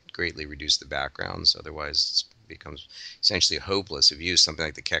can greatly reduce the backgrounds. Otherwise, it becomes essentially hopeless. If you use something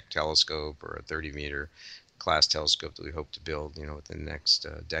like the Keck telescope or a 30-meter class telescope that we hope to build, within the next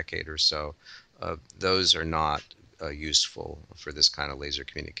decade or so, those are not useful for this kind of laser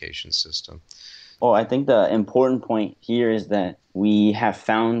communication system. Well, I think the important point here is that we have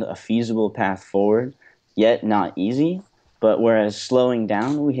found a feasible path forward, yet not easy. But whereas slowing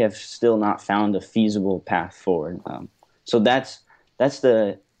down, we have still not found a feasible path forward. So that's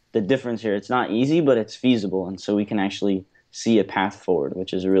the difference here. It's not easy, but it's feasible, and so we can actually see a path forward,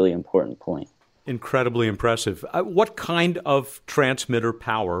 which is a really important point. Incredibly impressive. What kind of transmitter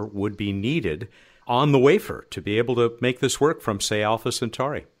power would be needed on the wafer to be able to make this work from, say, Alpha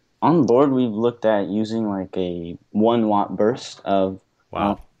Centauri? On board, we've looked at using like a 1-watt burst of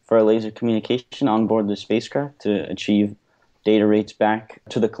for a laser communication on board the spacecraft to achieve data rates back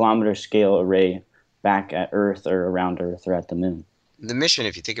to the kilometer scale array back at Earth or around Earth or at the Moon. The mission,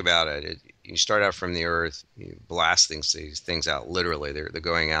 if you think about it, you start out from the Earth, you blast these things out literally. They're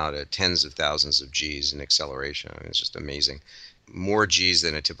going out at tens of thousands of Gs in acceleration. I mean, it's just amazing. More Gs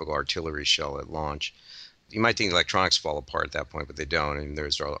than a typical artillery shell at launch. You might think electronics fall apart at that point, but they don't. I mean,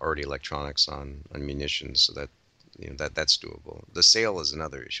 there's already electronics on munitions, so that's doable. The sail is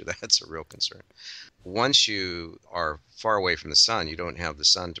another issue. That's a real concern. Once you are far away from the sun, you don't have the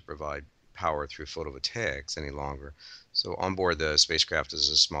sun to provide power through photovoltaics any longer. So on board the spacecraft is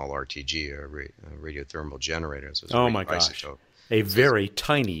a small RTG, a radiothermal generator. So oh my gosh. Isotope. A very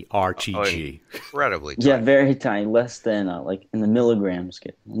tiny RTG. Incredibly tiny. Yeah, very tiny, less than like in the milligram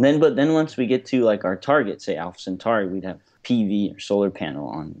scale. But then once we get to like our target, say Alpha Centauri, we'd have PV or solar panel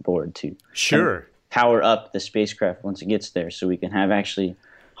on board to power up the spacecraft once it gets there, so we can have actually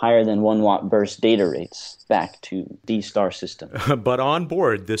higher than 1-watt burst data rates back to the star system. But on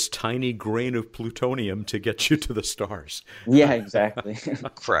board, this tiny grain of plutonium to get you to the stars. Yeah, exactly.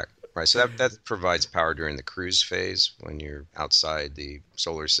 Correct. Right, so that provides power during the cruise phase when you're outside the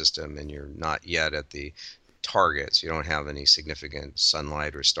solar system and you're not yet at the targets. You don't have any significant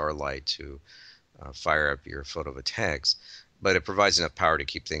sunlight or starlight to fire up your photovoltaics, but it provides enough power to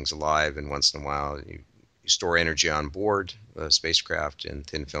keep things alive. And once in a while, you store energy on board the spacecraft in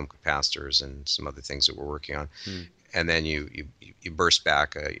thin film capacitors and some other things that we're working on. And then you burst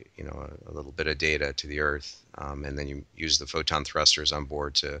back a little bit of data to the Earth, and then you use the photon thrusters on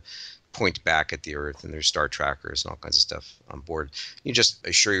board to point back at the Earth, and there's star trackers and all kinds of stuff on board. You just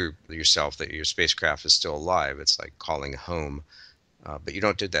assure yourself that your spacecraft is still alive. It's like calling home, but you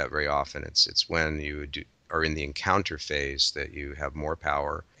don't do that very often. It's when you are in the encounter phase that you have more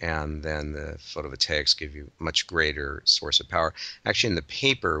power, and then the photovoltaics give you much greater source of power. Actually, in the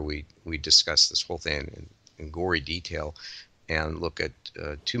paper, we discuss this whole thing in gory detail and look at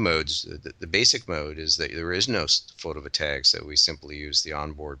two modes. The basic mode is that there is no photovoltaics, that we simply use the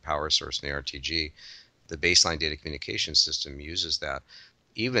onboard power source in the RTG. The baseline data communication system uses that.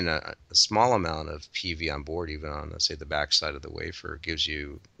 even a small amount of PV on board, even on, let's say, the backside of the wafer, gives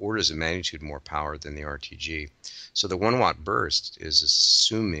you orders of magnitude more power than the RTG. So the 1 watt burst is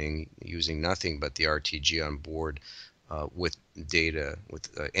assuming using nothing but the RTG on board with data, with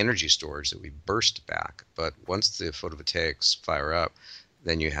energy storage that we burst back. But once the photovoltaics fire up,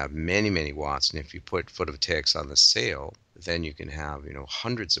 then you have many, many watts. And if you put photovoltaics on the sail, then you can have,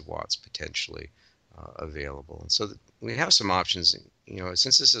 hundreds of watts potentially available. And so we have some options.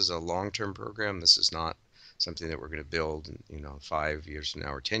 Since this is a long-term program, this is not something that we're going to build, 5 years from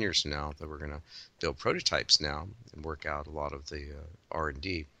now or 10 years from now, that we're going to build prototypes now and work out a lot of the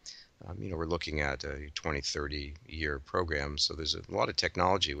R&D. We're looking at a 20, 30-year program, so there's a lot of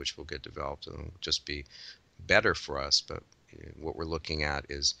technology which will get developed and will just be better for us. But what we're looking at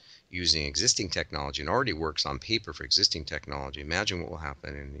is using existing technology, and already works on paper for existing technology. Imagine what will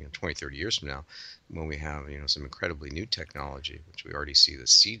happen in 20, 30 years from now when we have some incredibly new technology, which we already see the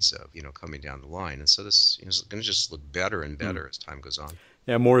seeds of coming down the line. And so this is going to just look better and better as time goes on.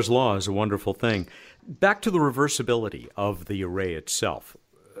 Yeah, Moore's Law is a wonderful thing. Back to the reversibility of the array itself.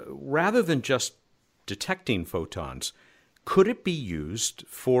 Rather than just detecting photons, could it be used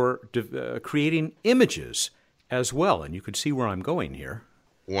for creating images as well? And you could see where I'm going here.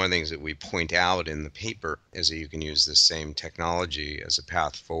 One of the things that we point out in the paper is that you can use the same technology as a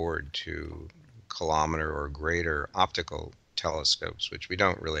path forward to kilometer or greater optical telescopes, which we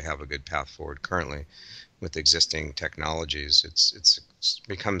don't really have a good path forward currently with existing technologies. It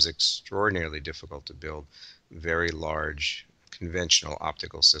becomes extraordinarily difficult to build very large conventional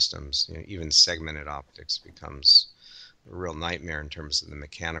optical systems. Even segmented optics becomes a real nightmare in terms of the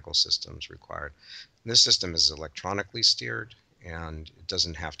mechanical systems required. And this system is electronically steered, and it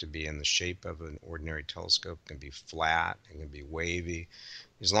doesn't have to be in the shape of an ordinary telescope. It can be flat, it can be wavy.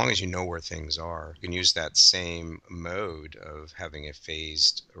 As long as you know where things are, you can use that same mode of having a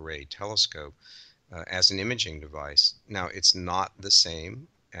phased array telescope as an imaging device. Now, it's not the same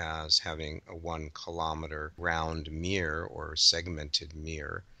as having a 1 kilometer round mirror or segmented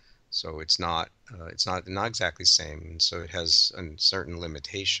mirror. So it's not exactly the same. And so it has certain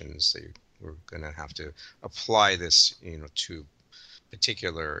limitations that we're going to have to apply this, to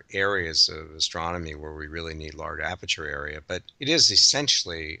particular areas of astronomy where we really need large aperture area. But it is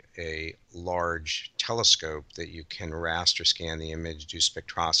essentially a large telescope that you can raster scan the image, do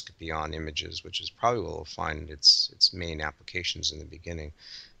spectroscopy on images, which is probably where we'll find its main applications in the beginning.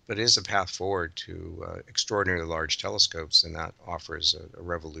 But it is a path forward to extraordinarily large telescopes, and that offers a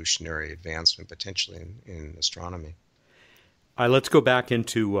revolutionary advancement potentially in astronomy. Let's go back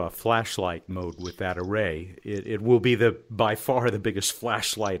into flashlight mode with that array. It will be by far the biggest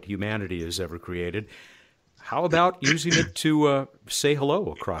flashlight humanity has ever created. How about using it to say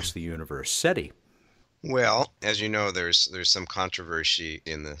hello across the universe? SETI. Well, as you know, there's some controversy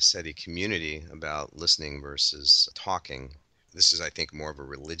in the SETI community about listening versus talking. This is, I think, more of a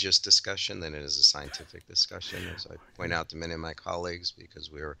religious discussion than it is a scientific discussion, as I point out to many of my colleagues,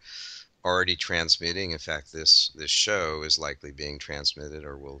 because we're already transmitting. In fact, this show is likely being transmitted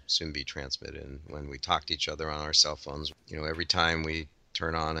or will soon be transmitted. And when we talk to each other on our cell phones, every time we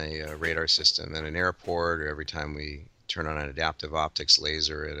turn on a radar system at an airport, or every time we turn on an adaptive optics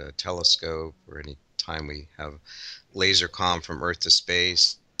laser at a telescope, or any time we have laser comm from Earth to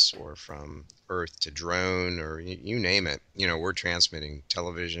space, or from Earth to drone, or you name it, we're transmitting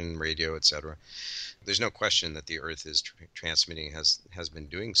television, radio, etc. There's no question that the Earth is transmitting, has been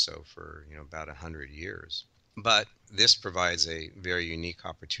doing so for about 100 years. But this provides a very unique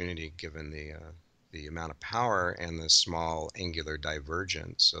opportunity given the amount of power and the small angular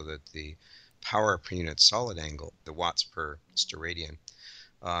divergence, so that the power per unit solid angle, the watts per steradian,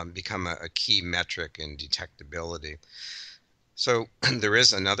 become a key metric in detectability. So there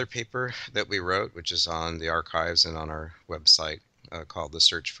is another paper that we wrote, which is on the archives and on our website, called The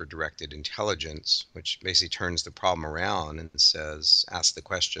Search for Directed Intelligence, which basically turns the problem around and asks the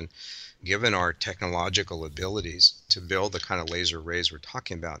question, given our technological abilities to build the kind of laser arrays we're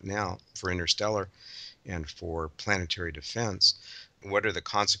talking about now for interstellar and for planetary defense, what are the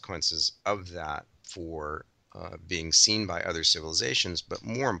consequences of that for being seen by other civilizations? But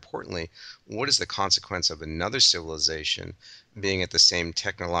more importantly, what is the consequence of another civilization being at the same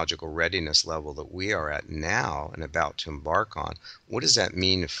technological readiness level that we are at now and about to embark on? What does that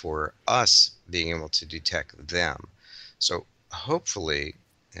mean for us being able to detect them? So hopefully,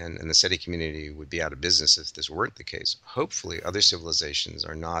 and the SETI community would be out of business if this weren't the case, hopefully other civilizations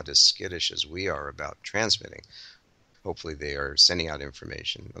are not as skittish as we are about transmitting. Hopefully they are sending out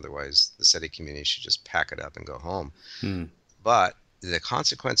information. Otherwise, the SETI community should just pack it up and go home. But the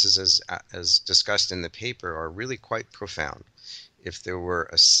consequences, as discussed in the paper, are really quite profound. if there were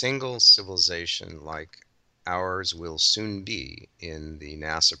a single civilization like ours will soon be in the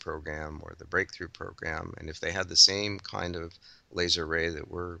NASA program or the Breakthrough program, and if they had the same kind of laser array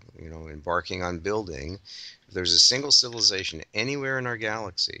that we're, embarking on building, if there's a single civilization anywhere in our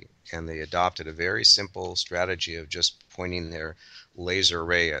galaxy and they adopted a very simple strategy of just pointing their laser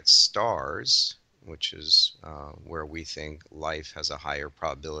array at stars, which is where we think life has a higher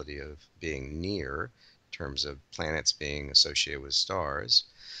probability of being near in terms of planets being associated with stars,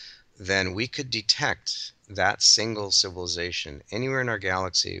 then we could detect that single civilization anywhere in our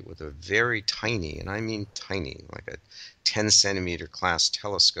galaxy with a very tiny, and I mean tiny, like a 10 centimeter class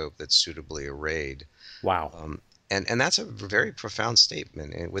telescope that's suitably arrayed. Wow. And that's a very profound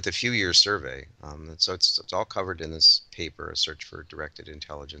statement with a few year survey. So it's all covered in this paper, A Search for Directed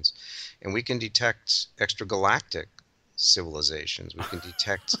Intelligence. And we can detect extragalactic civilizations. We can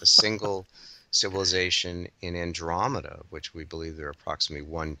detect a single civilization in Andromeda, which we believe there are approximately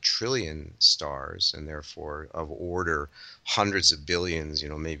 1 trillion stars, and therefore of order hundreds of billions,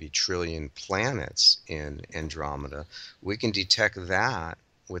 maybe trillion planets in Andromeda. We can detect that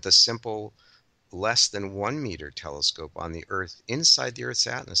with a simple less than 1 meter telescope on the Earth, inside the Earth's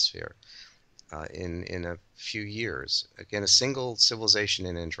atmosphere, in a few years. Again, a single civilization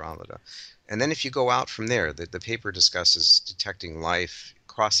in Andromeda. And then if you go out from there, the paper discusses detecting life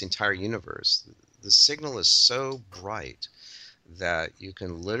across the entire universe. The signal is so bright that you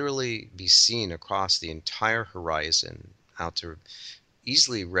can literally be seen across the entire horizon out to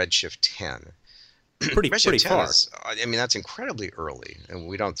easily redshift 10. Pretty far. That's incredibly early, and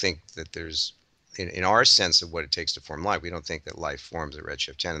we don't think that there's, in our sense of what it takes to form life, we don't think that life forms at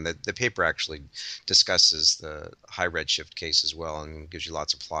redshift 10. And the paper actually discusses the high redshift case as well, and gives you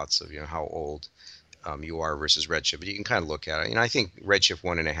lots of plots of how old you are versus redshift. But you can kind of look at it. I think redshift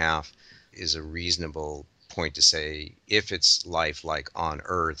 1.5 is a reasonable point to say if it's life like on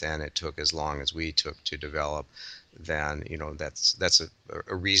Earth and it took as long as we took to develop, then that's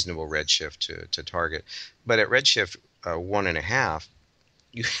a reasonable redshift to target. But at redshift 1.5,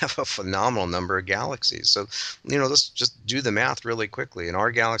 you have a phenomenal number of galaxies. So, let's just do the math really quickly. In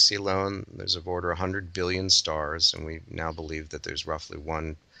our galaxy alone, there's of order 100 billion stars, and we now believe that there's roughly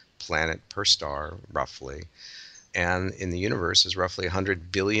 1 planet per star, roughly. And in the universe is roughly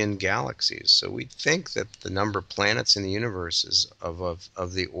 100 billion galaxies. So we think that the number of planets in the universe is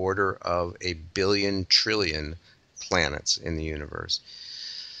of the order of 1 billion trillion planets in the universe.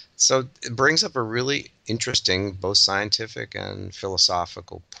 So it brings up a really interesting, both scientific and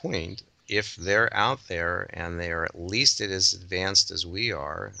philosophical point. If they're out there and they are at least as advanced as we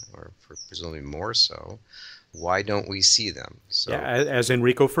are, or presumably more so, why don't we see them? So, yeah, as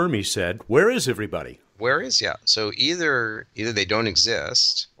Enrico Fermi said, where is everybody? So either they don't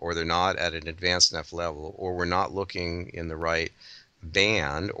exist, or they're not at an advanced enough level, or we're not looking in the right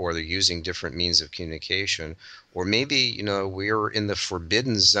band, or they're using different means of communication, or maybe we're in the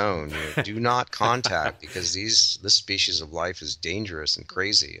forbidden zone. Do not contact, because this species of life is dangerous and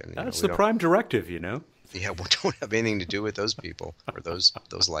crazy. And that's the prime directive. Yeah, we don't have anything to do with those people or those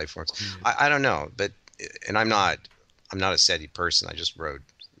life forms. I don't know, but I'm not a SETI person. I just wrote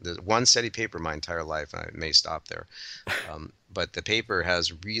the one SETI paper my entire life, and I may stop there. But the paper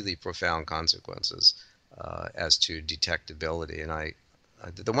has really profound consequences as to detectability. And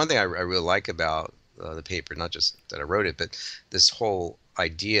the one thing I really like about the paper, not just that I wrote it, but this whole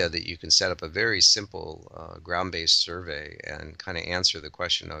idea that you can set up a very simple ground-based survey and kind of answer the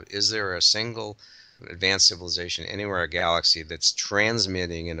question of, is there a single advanced civilization anywhere in our galaxy that's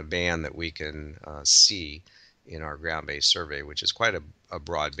transmitting in a band that we can see in our ground-based survey, which is quite a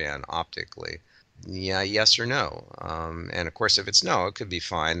broad band optically. Yeah, yes or no. And of course, if it's no, it could be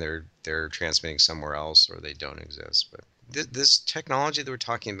fine. They're transmitting somewhere else, or they don't exist. But this technology that we're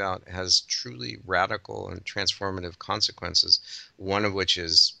talking about has truly radical and transformative consequences, one of which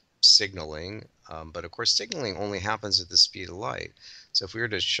is signaling. But of course, signaling only happens at the speed of light. So if we were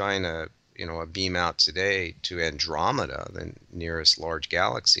to shine a beam out today to Andromeda, the nearest large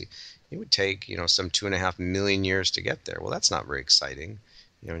galaxy, it would take, some 2.5 million years to get there. Well, that's not very exciting.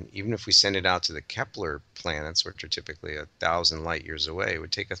 Even if we send it out to the Kepler planets, which are typically 1,000 light years away, it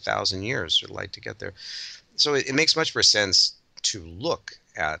would take 1,000 years for light to get there. So it makes much more sense to look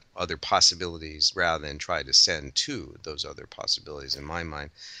at other possibilities rather than try to send to those other possibilities, in my mind.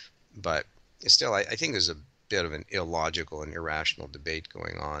 But still, I think there's a bit of an illogical and irrational debate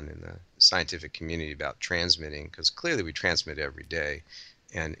going on in the scientific community about transmitting, because clearly we transmit every day.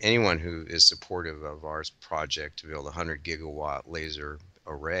 And anyone who is supportive of our project to build a 100 gigawatt laser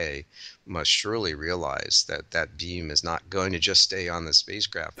array must surely realize that that beam is not going to just stay on the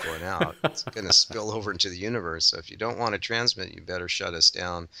spacecraft going out. It's going to spill over into the universe. So if you don't want to transmit, you better shut us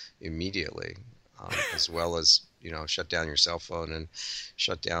down immediately, as well as shut down your cell phone and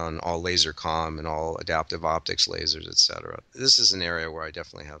shut down all laser comm and all adaptive optics lasers, etc. This is an area where I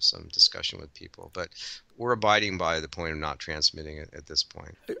definitely have some discussion with people, but we're abiding by the point of not transmitting it at this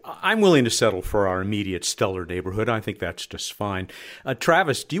point. I'm willing to settle for our immediate stellar neighborhood. I think that's just fine.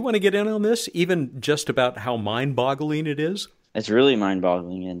 Travis, do you want to get in on this, even just about how mind-boggling it is? It's really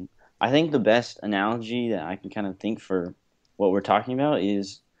mind-boggling, and I think the best analogy that I can kind of think for what we're talking about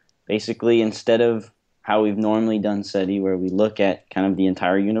is basically instead of how we've normally done SETI, where we look at kind of the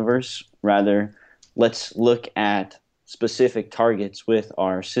entire universe, rather let's look at specific targets with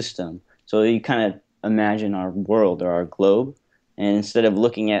our system. So you kind of imagine our world or our globe, and instead of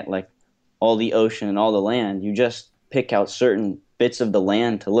looking at like all the ocean and all the land, you just pick out certain bits of the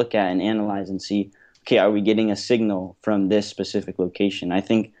land to look at and analyze and see, okay, are we getting a signal from this specific location? I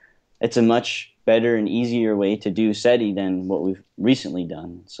think it's a much better and easier way to do SETI than what we've recently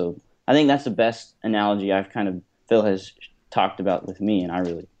done. So I think that's the best analogy Phil has talked about with me, and I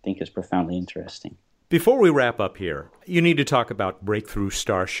really think is profoundly interesting. Before we wrap up here, you need to talk about Breakthrough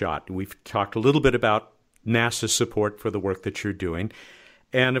Starshot. We've talked a little bit about NASA's support for the work that you're doing.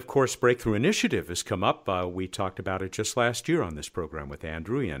 And, of course, Breakthrough Initiative has come up. We talked about it just last year on this program with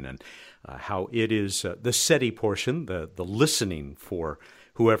Andrew Ian, and how it is the SETI portion, the listening for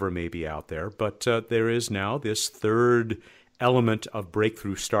whoever may be out there. But there is now this third element of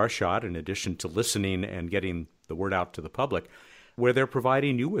Breakthrough Starshot, in addition to listening and getting the word out to the public, where they're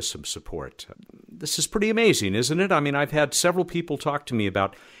providing you with some support. This is pretty amazing, isn't it? I mean, I've had several people talk to me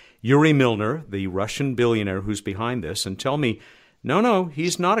about Yuri Milner, the Russian billionaire who's behind this, and tell me, no,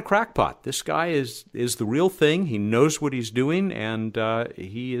 he's not a crackpot. This guy is the real thing. He knows what he's doing, and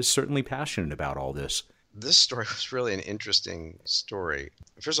he is certainly passionate about all this. This story was really an interesting story.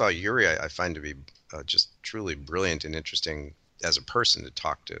 First of all, Yuri I find to be just truly brilliant and interesting as a person to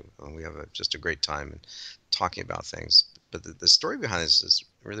talk to. We have just a great time talking about things. But the story behind this is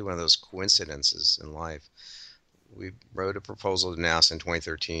really one of those coincidences in life. We wrote a proposal to NASA in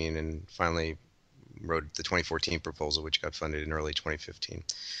 2013 and finally wrote the 2014 proposal, which got funded in early 2015.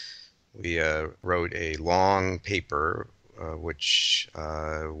 We wrote a long paper, which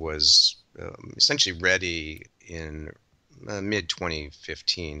was essentially ready in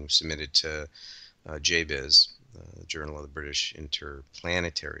mid-2015, submitted to JBIS, the Journal of the British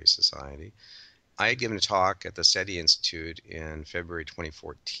Interplanetary Society. I had given a talk at the SETI Institute in February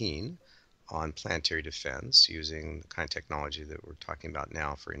 2014 on planetary defense using the kind of technology that we're talking about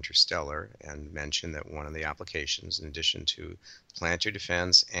now for interstellar, and mentioned that one of the applications, in addition to planetary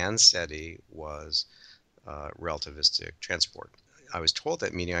defense and SETI, was relativistic transport. I was told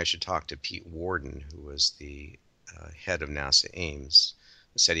that meeting I should talk to Pete Worden, who was the head of NASA Ames.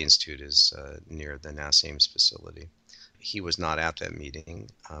 The SETI Institute is near the NASA Ames facility. He was not at that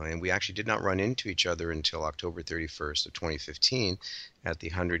meeting, and we actually did not run into each other until October 31st of 2015 at the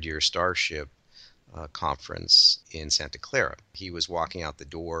 100-Year Starship conference in Santa Clara. He was walking out the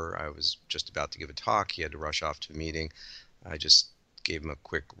door. I was just about to give a talk. He had to rush off to a meeting. I just gave him a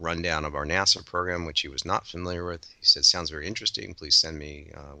quick rundown of our NASA program, which he was not familiar with. He said, "Sounds very interesting. Please send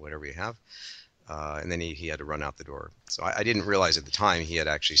me whatever you have." And then he had to run out the door. So I didn't realize at the time he had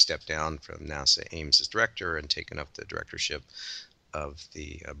actually stepped down from NASA Ames as director and taken up the directorship of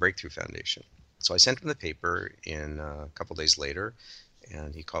the Breakthrough Foundation. So I sent him the paper in a couple days later,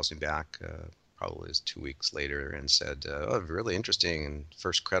 and he calls me back probably 2 weeks later and said, "Oh, really interesting and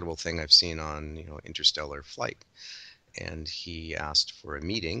first credible thing I've seen on interstellar flight." And he asked for a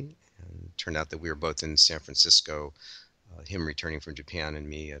meeting, and it turned out that we were both in San Francisco, him returning from Japan and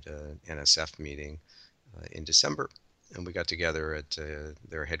me at a NSF meeting in December. And we got together at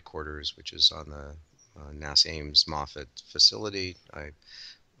their headquarters, which is on the NASA Ames Moffett facility. I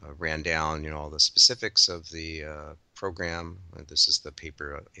ran down all the specifics of the program. This is the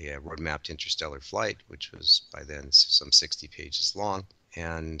paper, a Roadmap to Interstellar Flight, which was by then some 60 pages long.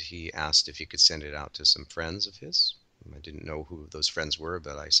 And he asked if he could send it out to some friends of his. I didn't know who those friends were,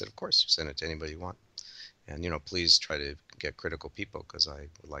 but I said, of course, you send it to anybody you want. And, please try to get critical people because I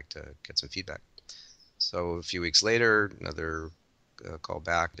would like to get some feedback. So a few weeks later, another call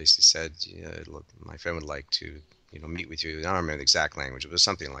back basically said, look, my friend would like to, meet with you. I don't remember the exact language. It was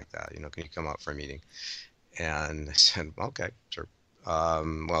something like that. Can you come out for a meeting? And I said, okay, sure.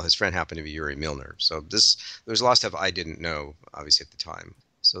 Well, his friend happened to be Yuri Milner. So there was a lot of stuff I didn't know, obviously, at the time.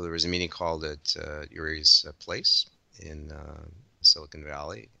 So there was a meeting called at Yuri's place in Silicon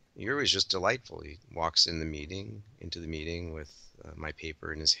Valley. Yuri was just delightful. He walks into the meeting with my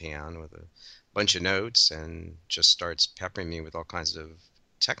paper in his hand with a bunch of notes and just starts peppering me with all kinds of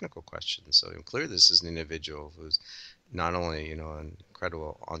technical questions. So clearly this is an individual who's not only, an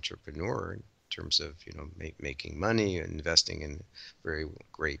incredible entrepreneur in terms of, making money and investing in very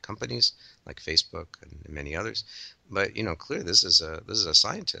great companies like Facebook and many others, but, clearly this is a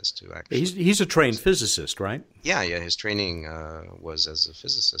scientist who actually... He's a trained physicist, right? Yeah, his training was as a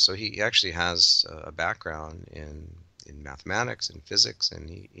physicist. So he actually has a background in mathematics and physics, and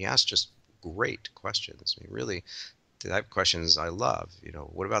he asks just great questions. I mean, really, the type of questions I love.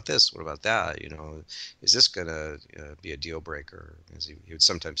 What about this? What about that? Is this going to be a deal breaker? As he would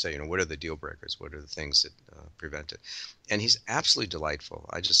sometimes say, what are the deal breakers? What are the things that prevent it? And he's absolutely delightful.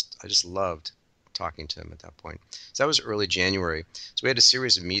 I just loved talking to him at that point. So that was early January. So we had a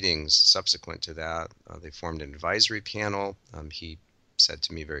series of meetings subsequent to that. They formed an advisory panel. He said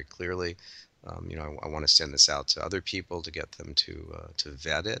to me very clearly, I want to send this out to other people to get them to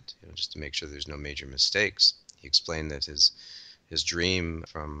vet it, just to make sure there's no major mistakes. He explained that his dream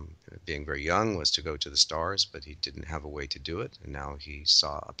from being very young was to go to the stars, but he didn't have a way to do it, and now he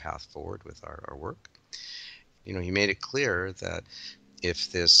saw a path forward with our work. He made it clear that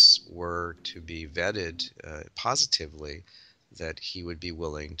if this were to be vetted positively, that he would be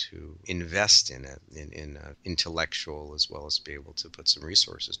willing to invest in it, in intellectual as well as be able to put some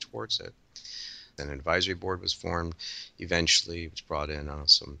resources towards it. An advisory board was formed. Eventually, it was brought in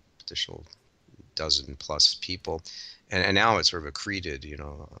some additional dozen plus people, and now it's sort of accreted,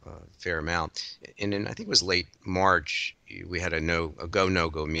 a fair amount. And in, I think it was late March, we had a go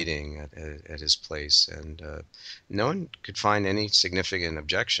no-go meeting at his place, and no one could find any significant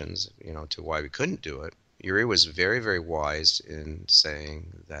objections, to why we couldn't do it. Uri was very, very wise in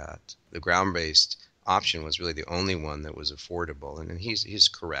saying that the ground-based option was really the only one that was affordable, and he's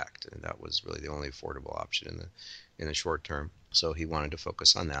correct, and that was really the only affordable option in the short term. So he wanted to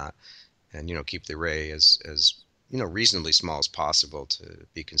focus on that, and keep the array as reasonably small as possible to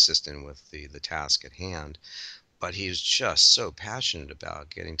be consistent with the task at hand. But he was just so passionate about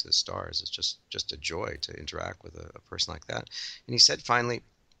getting to the stars. It's just a joy to interact with a person like that. And he said finally,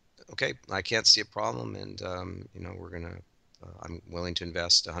 okay, I can't see a problem, and I'm willing to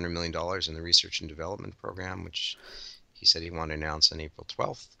invest $100 million in the research and development program, which he said he wanted to announce on April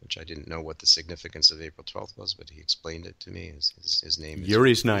 12th, which I didn't know what the significance of April 12th was, but he explained it to me. His name is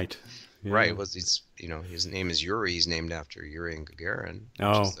Yuri's Night. Yeah. Right. His name is Yuri. He's named after Yuri Gagarin,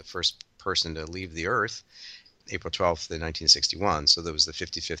 which is the first person to leave the Earth, April 12th, 1961. So there was the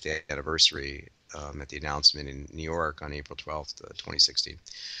 55th anniversary at the announcement in New York on April 12th, 2016.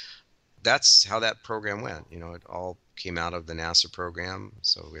 That's how that program went. It all came out of the NASA program,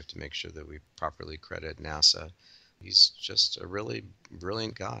 so we have to make sure that we properly credit NASA. He's just a really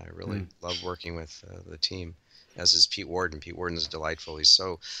brilliant guy. I really love working with the team, as is Pete Worden. Pete Worden is delightful. He's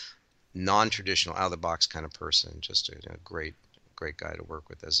so non-traditional, out-of-the-box kind of person, just a great guy to work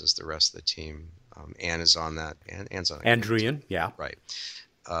with, as is the rest of the team. Ann is on that. Ann's on that. Andrian, yeah. Right.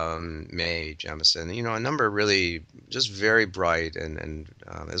 May Jemison, a number of really just very bright and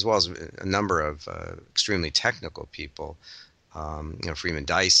as well as a number of extremely technical people. Freeman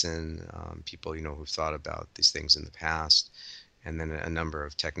Dyson, people people who've thought about these things in the past, and then a number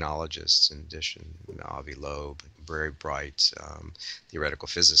of technologists in addition. Avi Loeb, very bright theoretical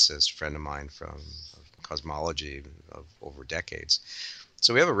physicist, friend of mine from cosmology of over decades.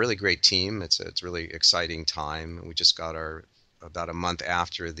 So we have a really great team. It's a really exciting time. We just got about a month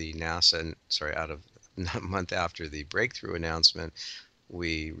after the month after the breakthrough announcement,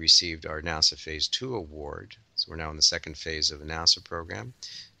 we received our NASA Phase 2 award. So we're now in the second phase of the NASA program.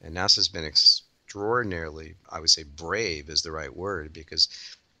 And NASA's been extraordinarily, I would say brave is the right word, because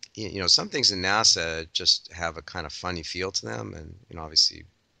some things in NASA just have a kind of funny feel to them. And obviously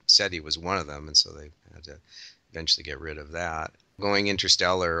SETI was one of them, and so they had to eventually get rid of that. Going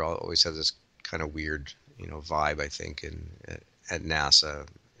interstellar always has this kind of weird vibe, I think, at NASA,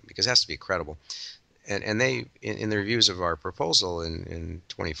 because it has to be credible. And they, in the reviews of our proposal in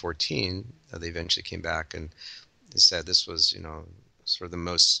 2014, they eventually came back and said this was, sort of the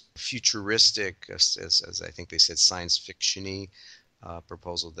most futuristic, as I think they said, science fiction-y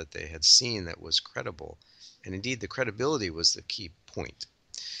proposal that they had seen that was credible. And indeed, the credibility was the key point.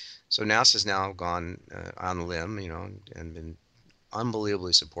 So NASA's now gone on a limb, and been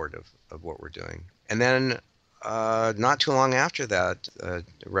unbelievably supportive of what we're doing. And then not too long after that,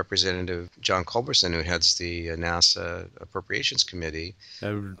 Representative John Culberson, who heads the NASA Appropriations Committee.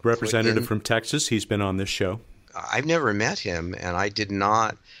 A representative from Texas. He's been on this show. I've never met him, and I did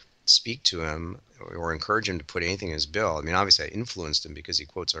not speak to him or encourage him to put anything in his bill. I mean, obviously I influenced him because he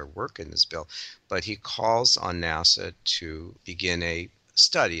quotes our work in this bill, but he calls on NASA to begin a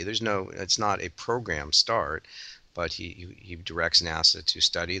study. It's not a program start, but he directs NASA to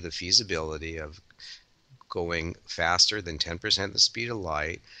study the feasibility of going faster than 10% the speed of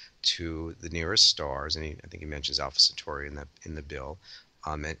light to the nearest stars, and I think he mentions Alpha Centauri in the bill.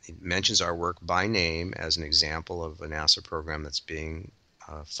 It mentions our work by name as an example of a NASA program that's being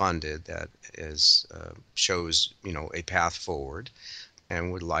funded that shows a path forward,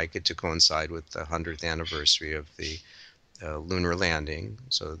 and would like it to coincide with the 100th anniversary of the lunar landing.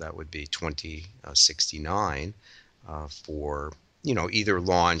 So that would be 2069 for either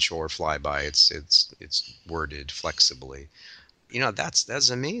launch or flyby. It's worded flexibly. That's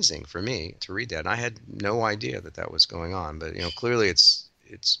amazing for me to read that. And I had no idea that was going on. But clearly it's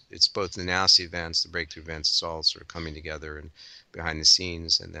both the NASA events, the breakthrough events. It's all sort of coming together and behind the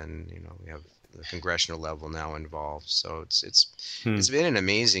scenes. And then we have the congressional level now involved. So it's been an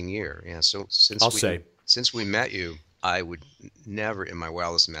amazing year. Yeah. So since we met you, I would never in my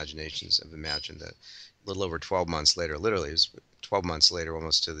wildest imaginations have imagined that a little over 12 months later, literally it was 12 months later,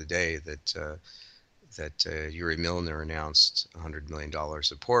 almost to the day, that Yuri Milner announced $100 million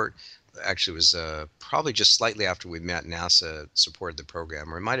support. Actually, it was probably just slightly after we met, NASA supported the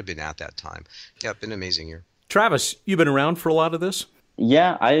program, or it might have been at that time. Yeah, it's been an amazing year. Travis, you've been around for a lot of this?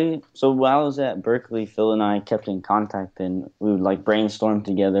 Yeah, so while I was at Berkeley, Phil and I kept in contact, and we would brainstorm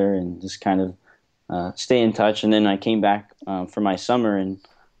together and just kind of stay in touch. And then I came back for my summer, and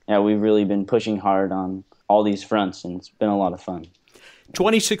we've really been pushing hard on all these fronts, and it's been a lot of fun.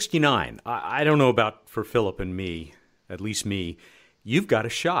 2069. I don't know about for Philip and me, at least me. You've got a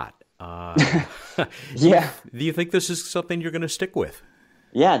shot. Yeah. Do you think this is something you're going to stick with?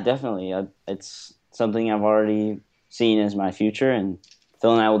 Yeah, definitely. It's something I've already seen as my future, and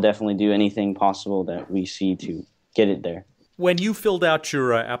Phil and I will definitely do anything possible that we see to get it there. When you filled out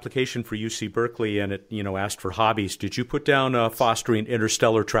your application for UC Berkeley and it asked for hobbies, did you put down fostering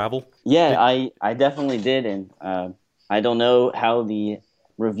interstellar travel? Yeah, I definitely did, and I don't know how the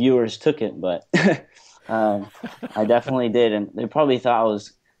reviewers took it, but I definitely did, and they probably thought I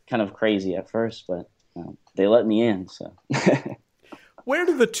was kind of crazy at first, but they let me in. So, where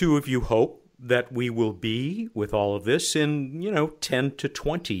do the two of you hope that we will be with all of this in 10 to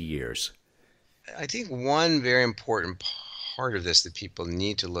 20 years? I think one very important part of this that people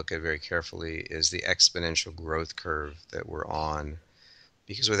need to look at very carefully is the exponential growth curve that we're on,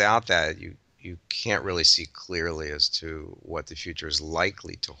 because without that, you can't really see clearly as to what the future is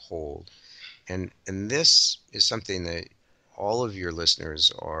likely to hold. And this is something that all of your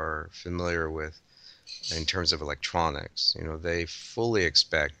listeners are familiar with in terms of electronics. They fully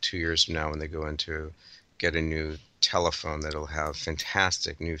expect 2 years from now when they go in to get a new telephone that'll have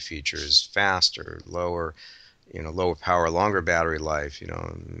fantastic new features, faster, lower power, longer battery life,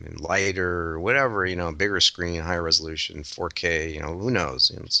 lighter, whatever, bigger screen, higher resolution, 4K, who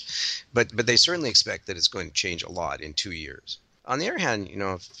knows? But they certainly expect that it's going to change a lot in 2 years. On the other hand,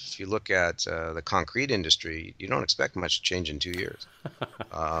 if you look at the concrete industry, you don't expect much change in 2 years.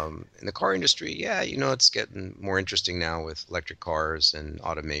 In the car industry, it's getting more interesting now with electric cars and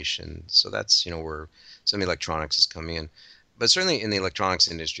automation. So that's, where some electronics is coming in. But certainly in the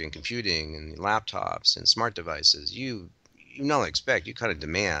electronics industry and computing and laptops and smart devices, you not only expect, you kind of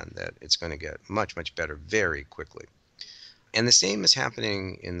demand that it's going to get much, much better very quickly. And the same is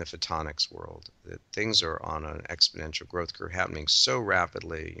happening in the photonics world, that things are on an exponential growth curve happening so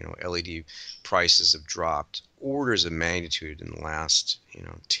rapidly. LED prices have dropped orders of magnitude in the last,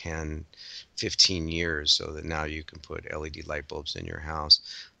 10, 15 years, so that now you can put LED light bulbs in your house.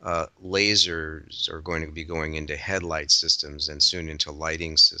 Lasers are going to be going into headlight systems and soon into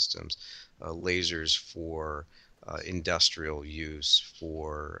lighting systems. Lasers for industrial use,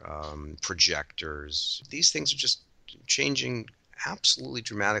 for projectors. These things are just changing absolutely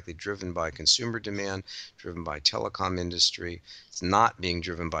dramatically, driven by consumer demand, driven by telecom industry. It's not being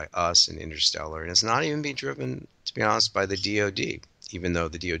driven by us in interstellar, and it's not even being driven, to be honest, by the DoD, even though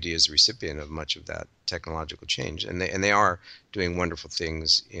the DoD is the recipient of much of that technological change, and they are doing wonderful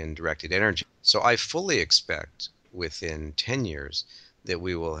things in directed energy. So I fully expect within 10 years that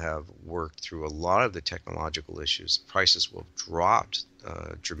we will have worked through a lot of the technological issues. Prices will have dropped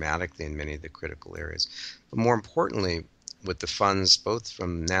dramatically in many of the critical areas. But more importantly, with the funds both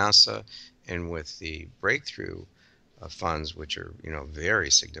from NASA and with the breakthrough funds, which are very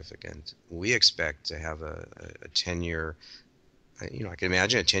significant, we expect to have a 10-year. I can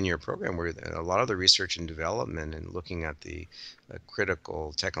imagine a 10-year program where a lot of the research and development and looking at the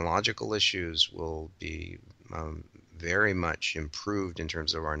critical technological issues will be very much improved in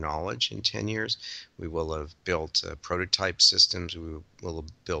terms of our knowledge in 10 years. We will have built prototype systems. We will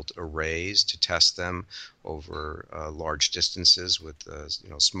have built arrays to test them over large distances with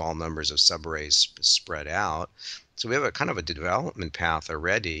small numbers of subarrays spread out. So we have a kind of a development path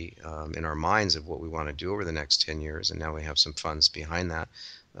already in our minds of what we want to do over the next 10 years, and now we have some funds behind that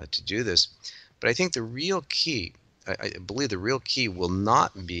to do this. But I think the real key, I believe the real key will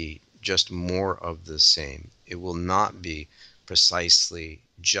not be just more of the same. It will not be precisely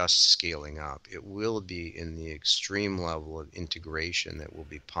just scaling up. It will be in the extreme level of integration that will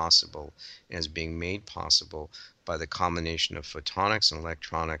be possible and is being made possible by the combination of photonics and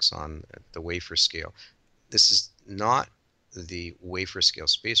electronics on the wafer scale. This is not the wafer scale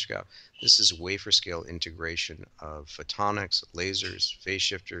spacecraft. This is wafer scale integration of photonics, lasers, phase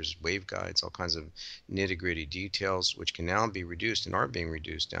shifters, waveguides, all kinds of nitty-gritty details, which can now be reduced and are being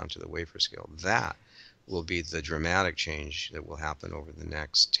reduced down to the wafer scale. That will be the dramatic change that will happen over the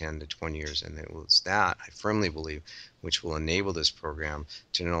next 10 to 20 years, and it's that, I firmly believe, which will enable this program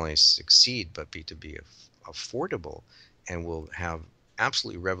to not only succeed, but to be affordable, and will have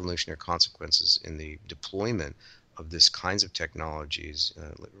absolutely revolutionary consequences in the deployment of this kinds of technologies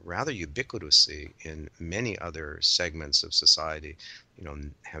rather ubiquitously in many other segments of society,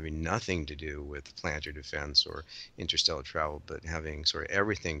 having nothing to do with planetary defense or interstellar travel, but having sort of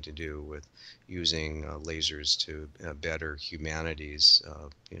everything to do with using lasers to better humanity's,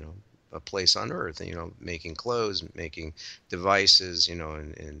 a place on Earth, making clothes, making devices,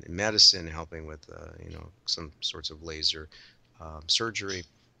 in medicine, helping with, some sorts of laser surgery.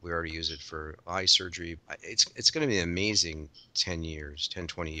 We already use it for eye surgery. It's going to be an amazing 10 years, 10,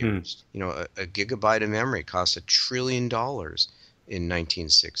 20 years. A gigabyte of memory cost $1 trillion in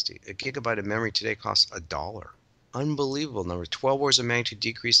 1960. A gigabyte of memory today costs $1. Unbelievable number. 12 orders of magnitude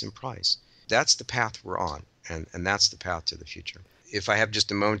decrease in price. That's the path we're on, and that's the path to the future. If I have just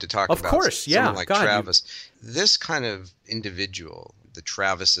a moment to talk about someone like Travis, this kind of individual, the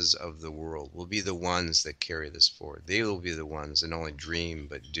Travises of the world, will be the ones that carry this forward. They will be the ones that not only dream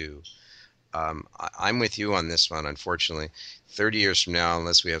but do. I'm with you on this one. Unfortunately, 30 years from now,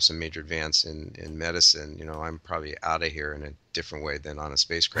 unless we have some major advance in medicine, I'm probably out of here in a different way than on a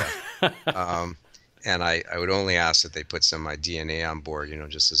spacecraft. And I would only ask that they put some of my DNA on board,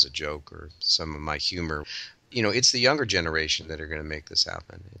 just as a joke, or some of my humor. It's the younger generation that are going to make this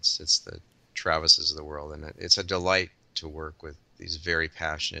happen. It's the Travises of the world, and it's a delight to work with these very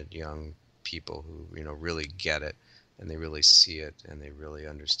passionate young people who really get it, and they really see it, and they really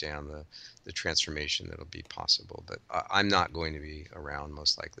understand the transformation that'll be possible. But I'm not going to be around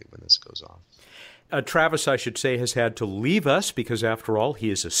most likely when this goes off. Travis, I should say, has had to leave us because, after all, he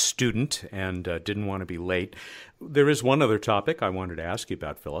is a student and didn't want to be late. There is one other topic I wanted to ask you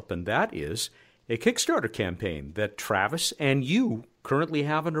about, Philip, and that is a Kickstarter campaign that Travis and you currently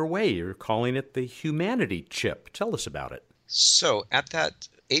have underway. You're calling it the Humanity Chip. Tell us about it. So at that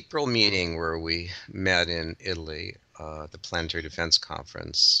April meeting where we met in Italy, the Planetary Defense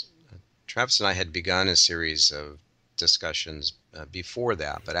Conference, Travis and I had begun a series of discussions before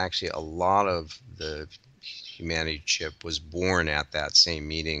that, but actually a lot of the Humanity Chip was born at that same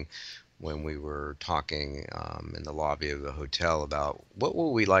meeting when we were talking in the lobby of the hotel about what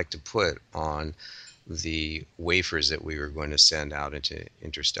would we like to put on the wafers that we were going to send out into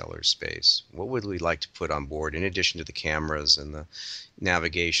interstellar space. What would we like to put on board in addition to the cameras and the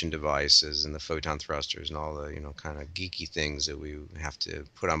navigation devices and the photon thrusters and all the kind of geeky things that we have to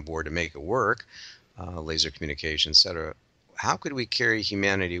put on board to make it work, laser communication, etc. How could we carry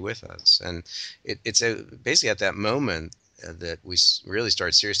humanity with us? And it's basically at that moment that we really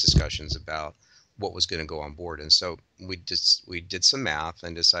started serious discussions about what was going to go on board. And so we did some math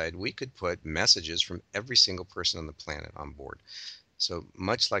and decided we could put messages from every single person on the planet on board. So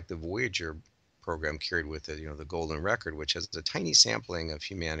much like the Voyager program carried with it, the Golden Record, which has a tiny sampling of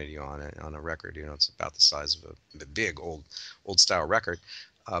humanity on it, on a record, it's about the size of a big old style record.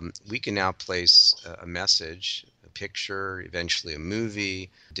 We can now place a message, a picture, eventually a movie,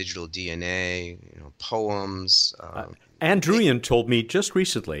 digital DNA, poems. Ann Druyan told me just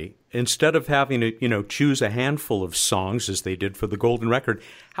recently, instead of having to, choose a handful of songs as they did for the Golden Record,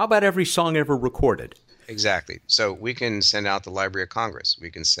 how about every song ever recorded? Exactly. So we can send out the Library of Congress.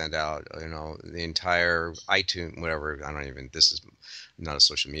 We can send out, the entire iTunes, whatever. I'm not a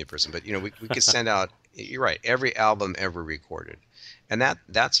social media person, but, we could send out, you're right, every album ever recorded. And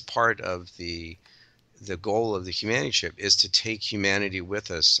that's part of the goal of the Humanity Chip, is to take humanity with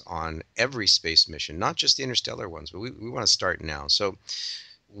us on every space mission, not just the interstellar ones, but we want to start now. So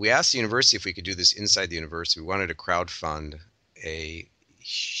we asked the university if we could do this inside the university. We wanted to crowdfund a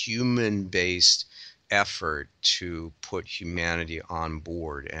human-based effort to put humanity on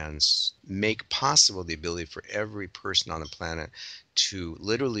board and make possible the ability for every person on the planet to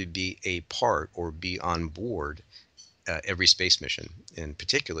literally be a part or be on board every space mission, and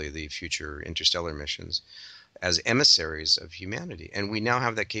particularly the future interstellar missions, as emissaries of humanity. And we now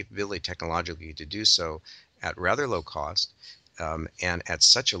have that capability technologically to do so at rather low cost, and at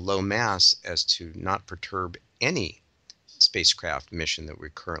such a low mass as to not perturb any spacecraft mission that we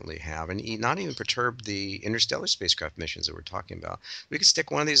currently have, and not even perturb the interstellar spacecraft missions that we're talking about. We could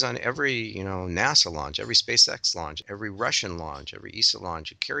stick one of these on every, NASA launch, every SpaceX launch, every Russian launch, every ESA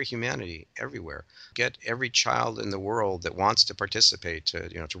launch, and carry humanity everywhere. Get every child in the world that wants to participate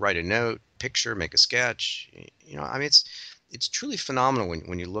to write a note, picture, make a sketch. It's truly phenomenal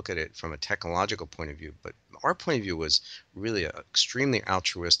when you look at it from a technological point of view. But our point of view was really an extremely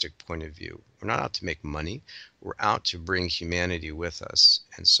altruistic point of view. We're not out to make money. We're out to bring humanity with us.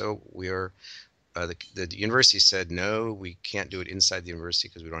 And so we are, the university said, no, we can't do it inside the university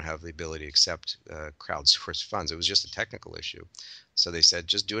because we don't have the ability to accept crowdsourced funds. It was just a technical issue. So they said,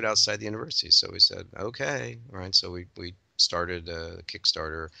 just do it outside the university. So we said, okay. All right. So we started a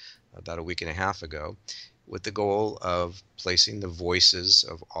Kickstarter about a week and a half ago, with the goal of placing the voices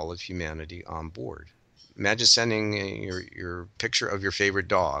of all of humanity on board. Imagine sending your picture of your favorite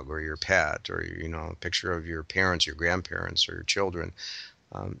dog or your pet, or a picture of your parents, your grandparents, or your children.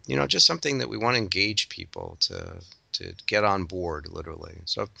 Just something that we want to engage people to get on board, literally.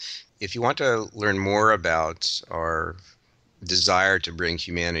 So if you want to learn more about our desire to bring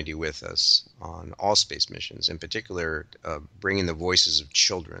humanity with us on all space missions, in particular bringing the voices of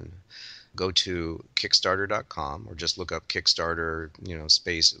children, go to Kickstarter.com, or just look up Kickstarter,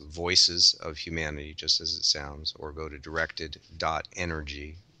 space Voices of Humanity, just as it sounds, or go to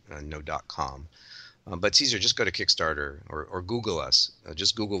directed.energy, no.com. But it's easier, just go to Kickstarter or Google us.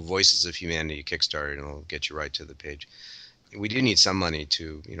 Just Google Voices of Humanity Kickstarter, and it'll get you right to the page. We do need some money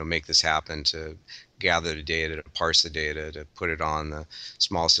to make this happen, to gather the data, to parse the data, to put it on the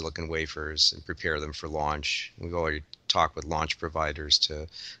small silicon wafers and prepare them for launch. We've already talked with launch providers to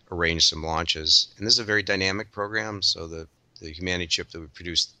arrange some launches. And this is a very dynamic program, so the Humanity chip that we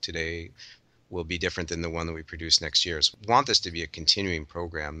produced today will be different than the one that we produce next year. So we want this to be a continuing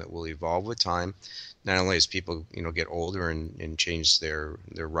program that will evolve with time, not only as people get older and change their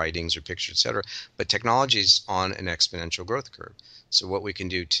writings or pictures, etc., but technology is on an exponential growth curve. So what we can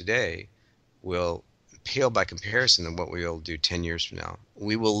do today will pale by comparison than what we will do 10 years from now.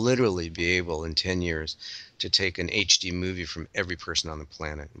 We will literally be able in 10 years to take an HD movie from every person on the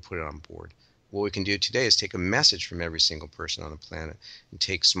planet and put it on board. What we can do today is take a message from every single person on the planet and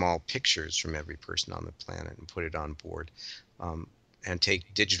take small pictures from every person on the planet and put it on board, and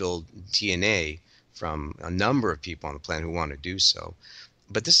take digital DNA from a number of people on the planet who want to do so.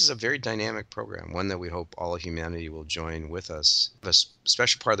 But this is a very dynamic program, one that we hope all of humanity will join with us. A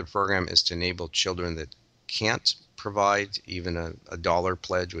special part of the program is to enable children that can't provide even a dollar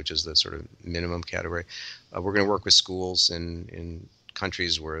pledge, which is the sort of minimum category. We're going to work with schools in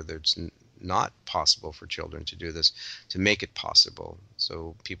countries where there's not possible for children to do this, to make it possible,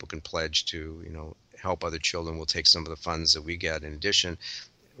 so people can pledge to help other children. We'll take some of the funds that we get in addition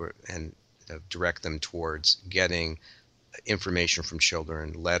and direct them towards getting information from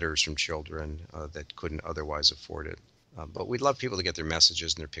children, letters from children that couldn't otherwise afford it. But we'd love people to get their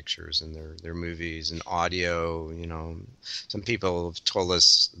messages and their pictures and their movies and audio. Some people have told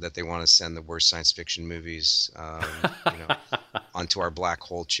us that they want to send the worst science fiction movies onto our black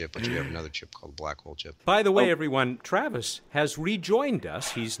hole chip, which we have another chip called the black hole chip. By the way, everyone, Travis has rejoined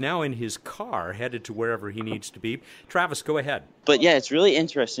us. He's now in his car, headed to wherever he needs to be. Travis, go ahead. But yeah, it's really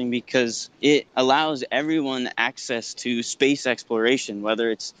interesting because it allows everyone access to space exploration, whether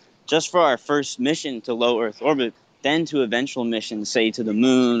it's just for our first mission to low Earth orbit, then to eventual missions, say to the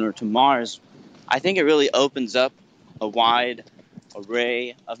moon or to Mars. I think it really opens up a wide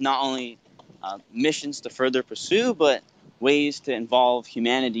array of not only missions to further pursue, but ways to involve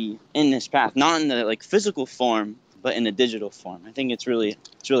humanity in this path, not in the physical form, but in a digital form. I think it's really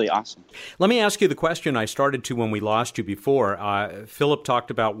awesome. Let me ask you the question I started to when we lost you before. Philip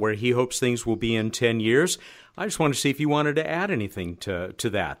talked about where he hopes things will be in 10 years. I just wanted to see if you wanted to add anything to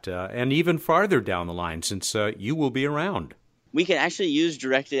that, and even farther down the line, since you will be around. We can actually use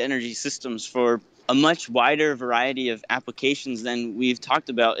directed energy systems for a much wider variety of applications than we've talked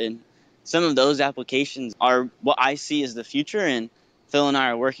about. And some of those applications are what I see as the future, and Phil and I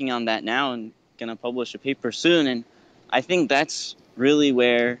are working on that now and going to publish a paper soon. And I think that's really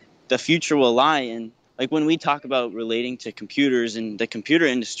where the future will lie. And when we talk about relating to computers and the computer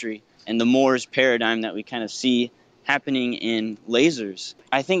industry, and the Moore's paradigm that we kind of see happening in lasers.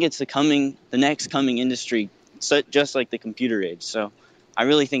 I think it's the next coming industry, just like the computer age. So I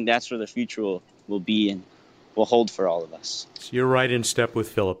really think that's where the future will be and will hold for all of us. So you're right in step with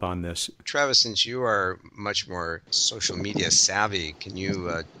Philip on this. Travis, since you are much more social media savvy, can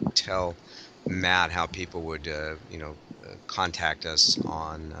you tell Matt how people would, contact us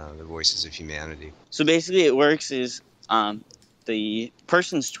on the Voices of Humanity? So basically it works is the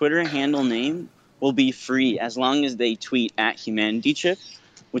person's Twitter handle name will be free as long as they tweet at HumanityChip,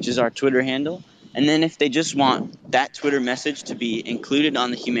 which is our Twitter handle. And then if they just want that Twitter message to be included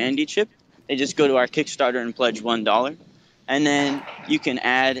on the HumanityChip, they just go to our Kickstarter and pledge $1. And then you can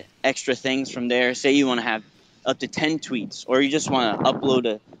add extra things from there. Say you want to have up to 10 tweets, or you just want to upload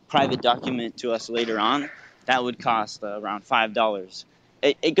a private document to us later on. That would cost around $5.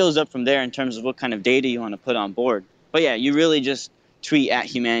 It goes up from there in terms of what kind of data you want to put on board. But yeah, you really just tweet at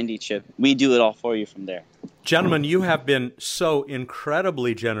HumanityChip. We do it all for you from there. Gentlemen, you have been so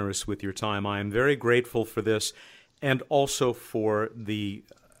incredibly generous with your time. I am very grateful for this, and also for the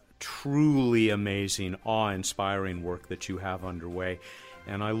truly amazing, awe-inspiring work that you have underway.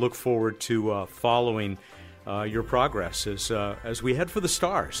 And I look forward to following your progress as we head for the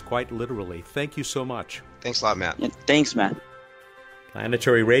stars, quite literally. Thank you so much. Thanks a lot, Matt. Yeah, thanks, Matt.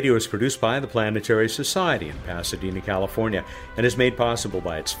 Planetary Radio is produced by the Planetary Society in Pasadena, California, and is made possible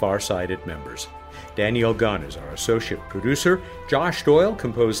by its far-sighted members. Danielle Gunn is our associate producer. Josh Doyle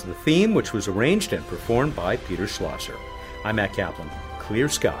composed the theme, which was arranged and performed by Peter Schlosser. I'm Matt Kaplan. Clear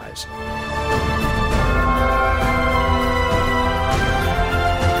skies.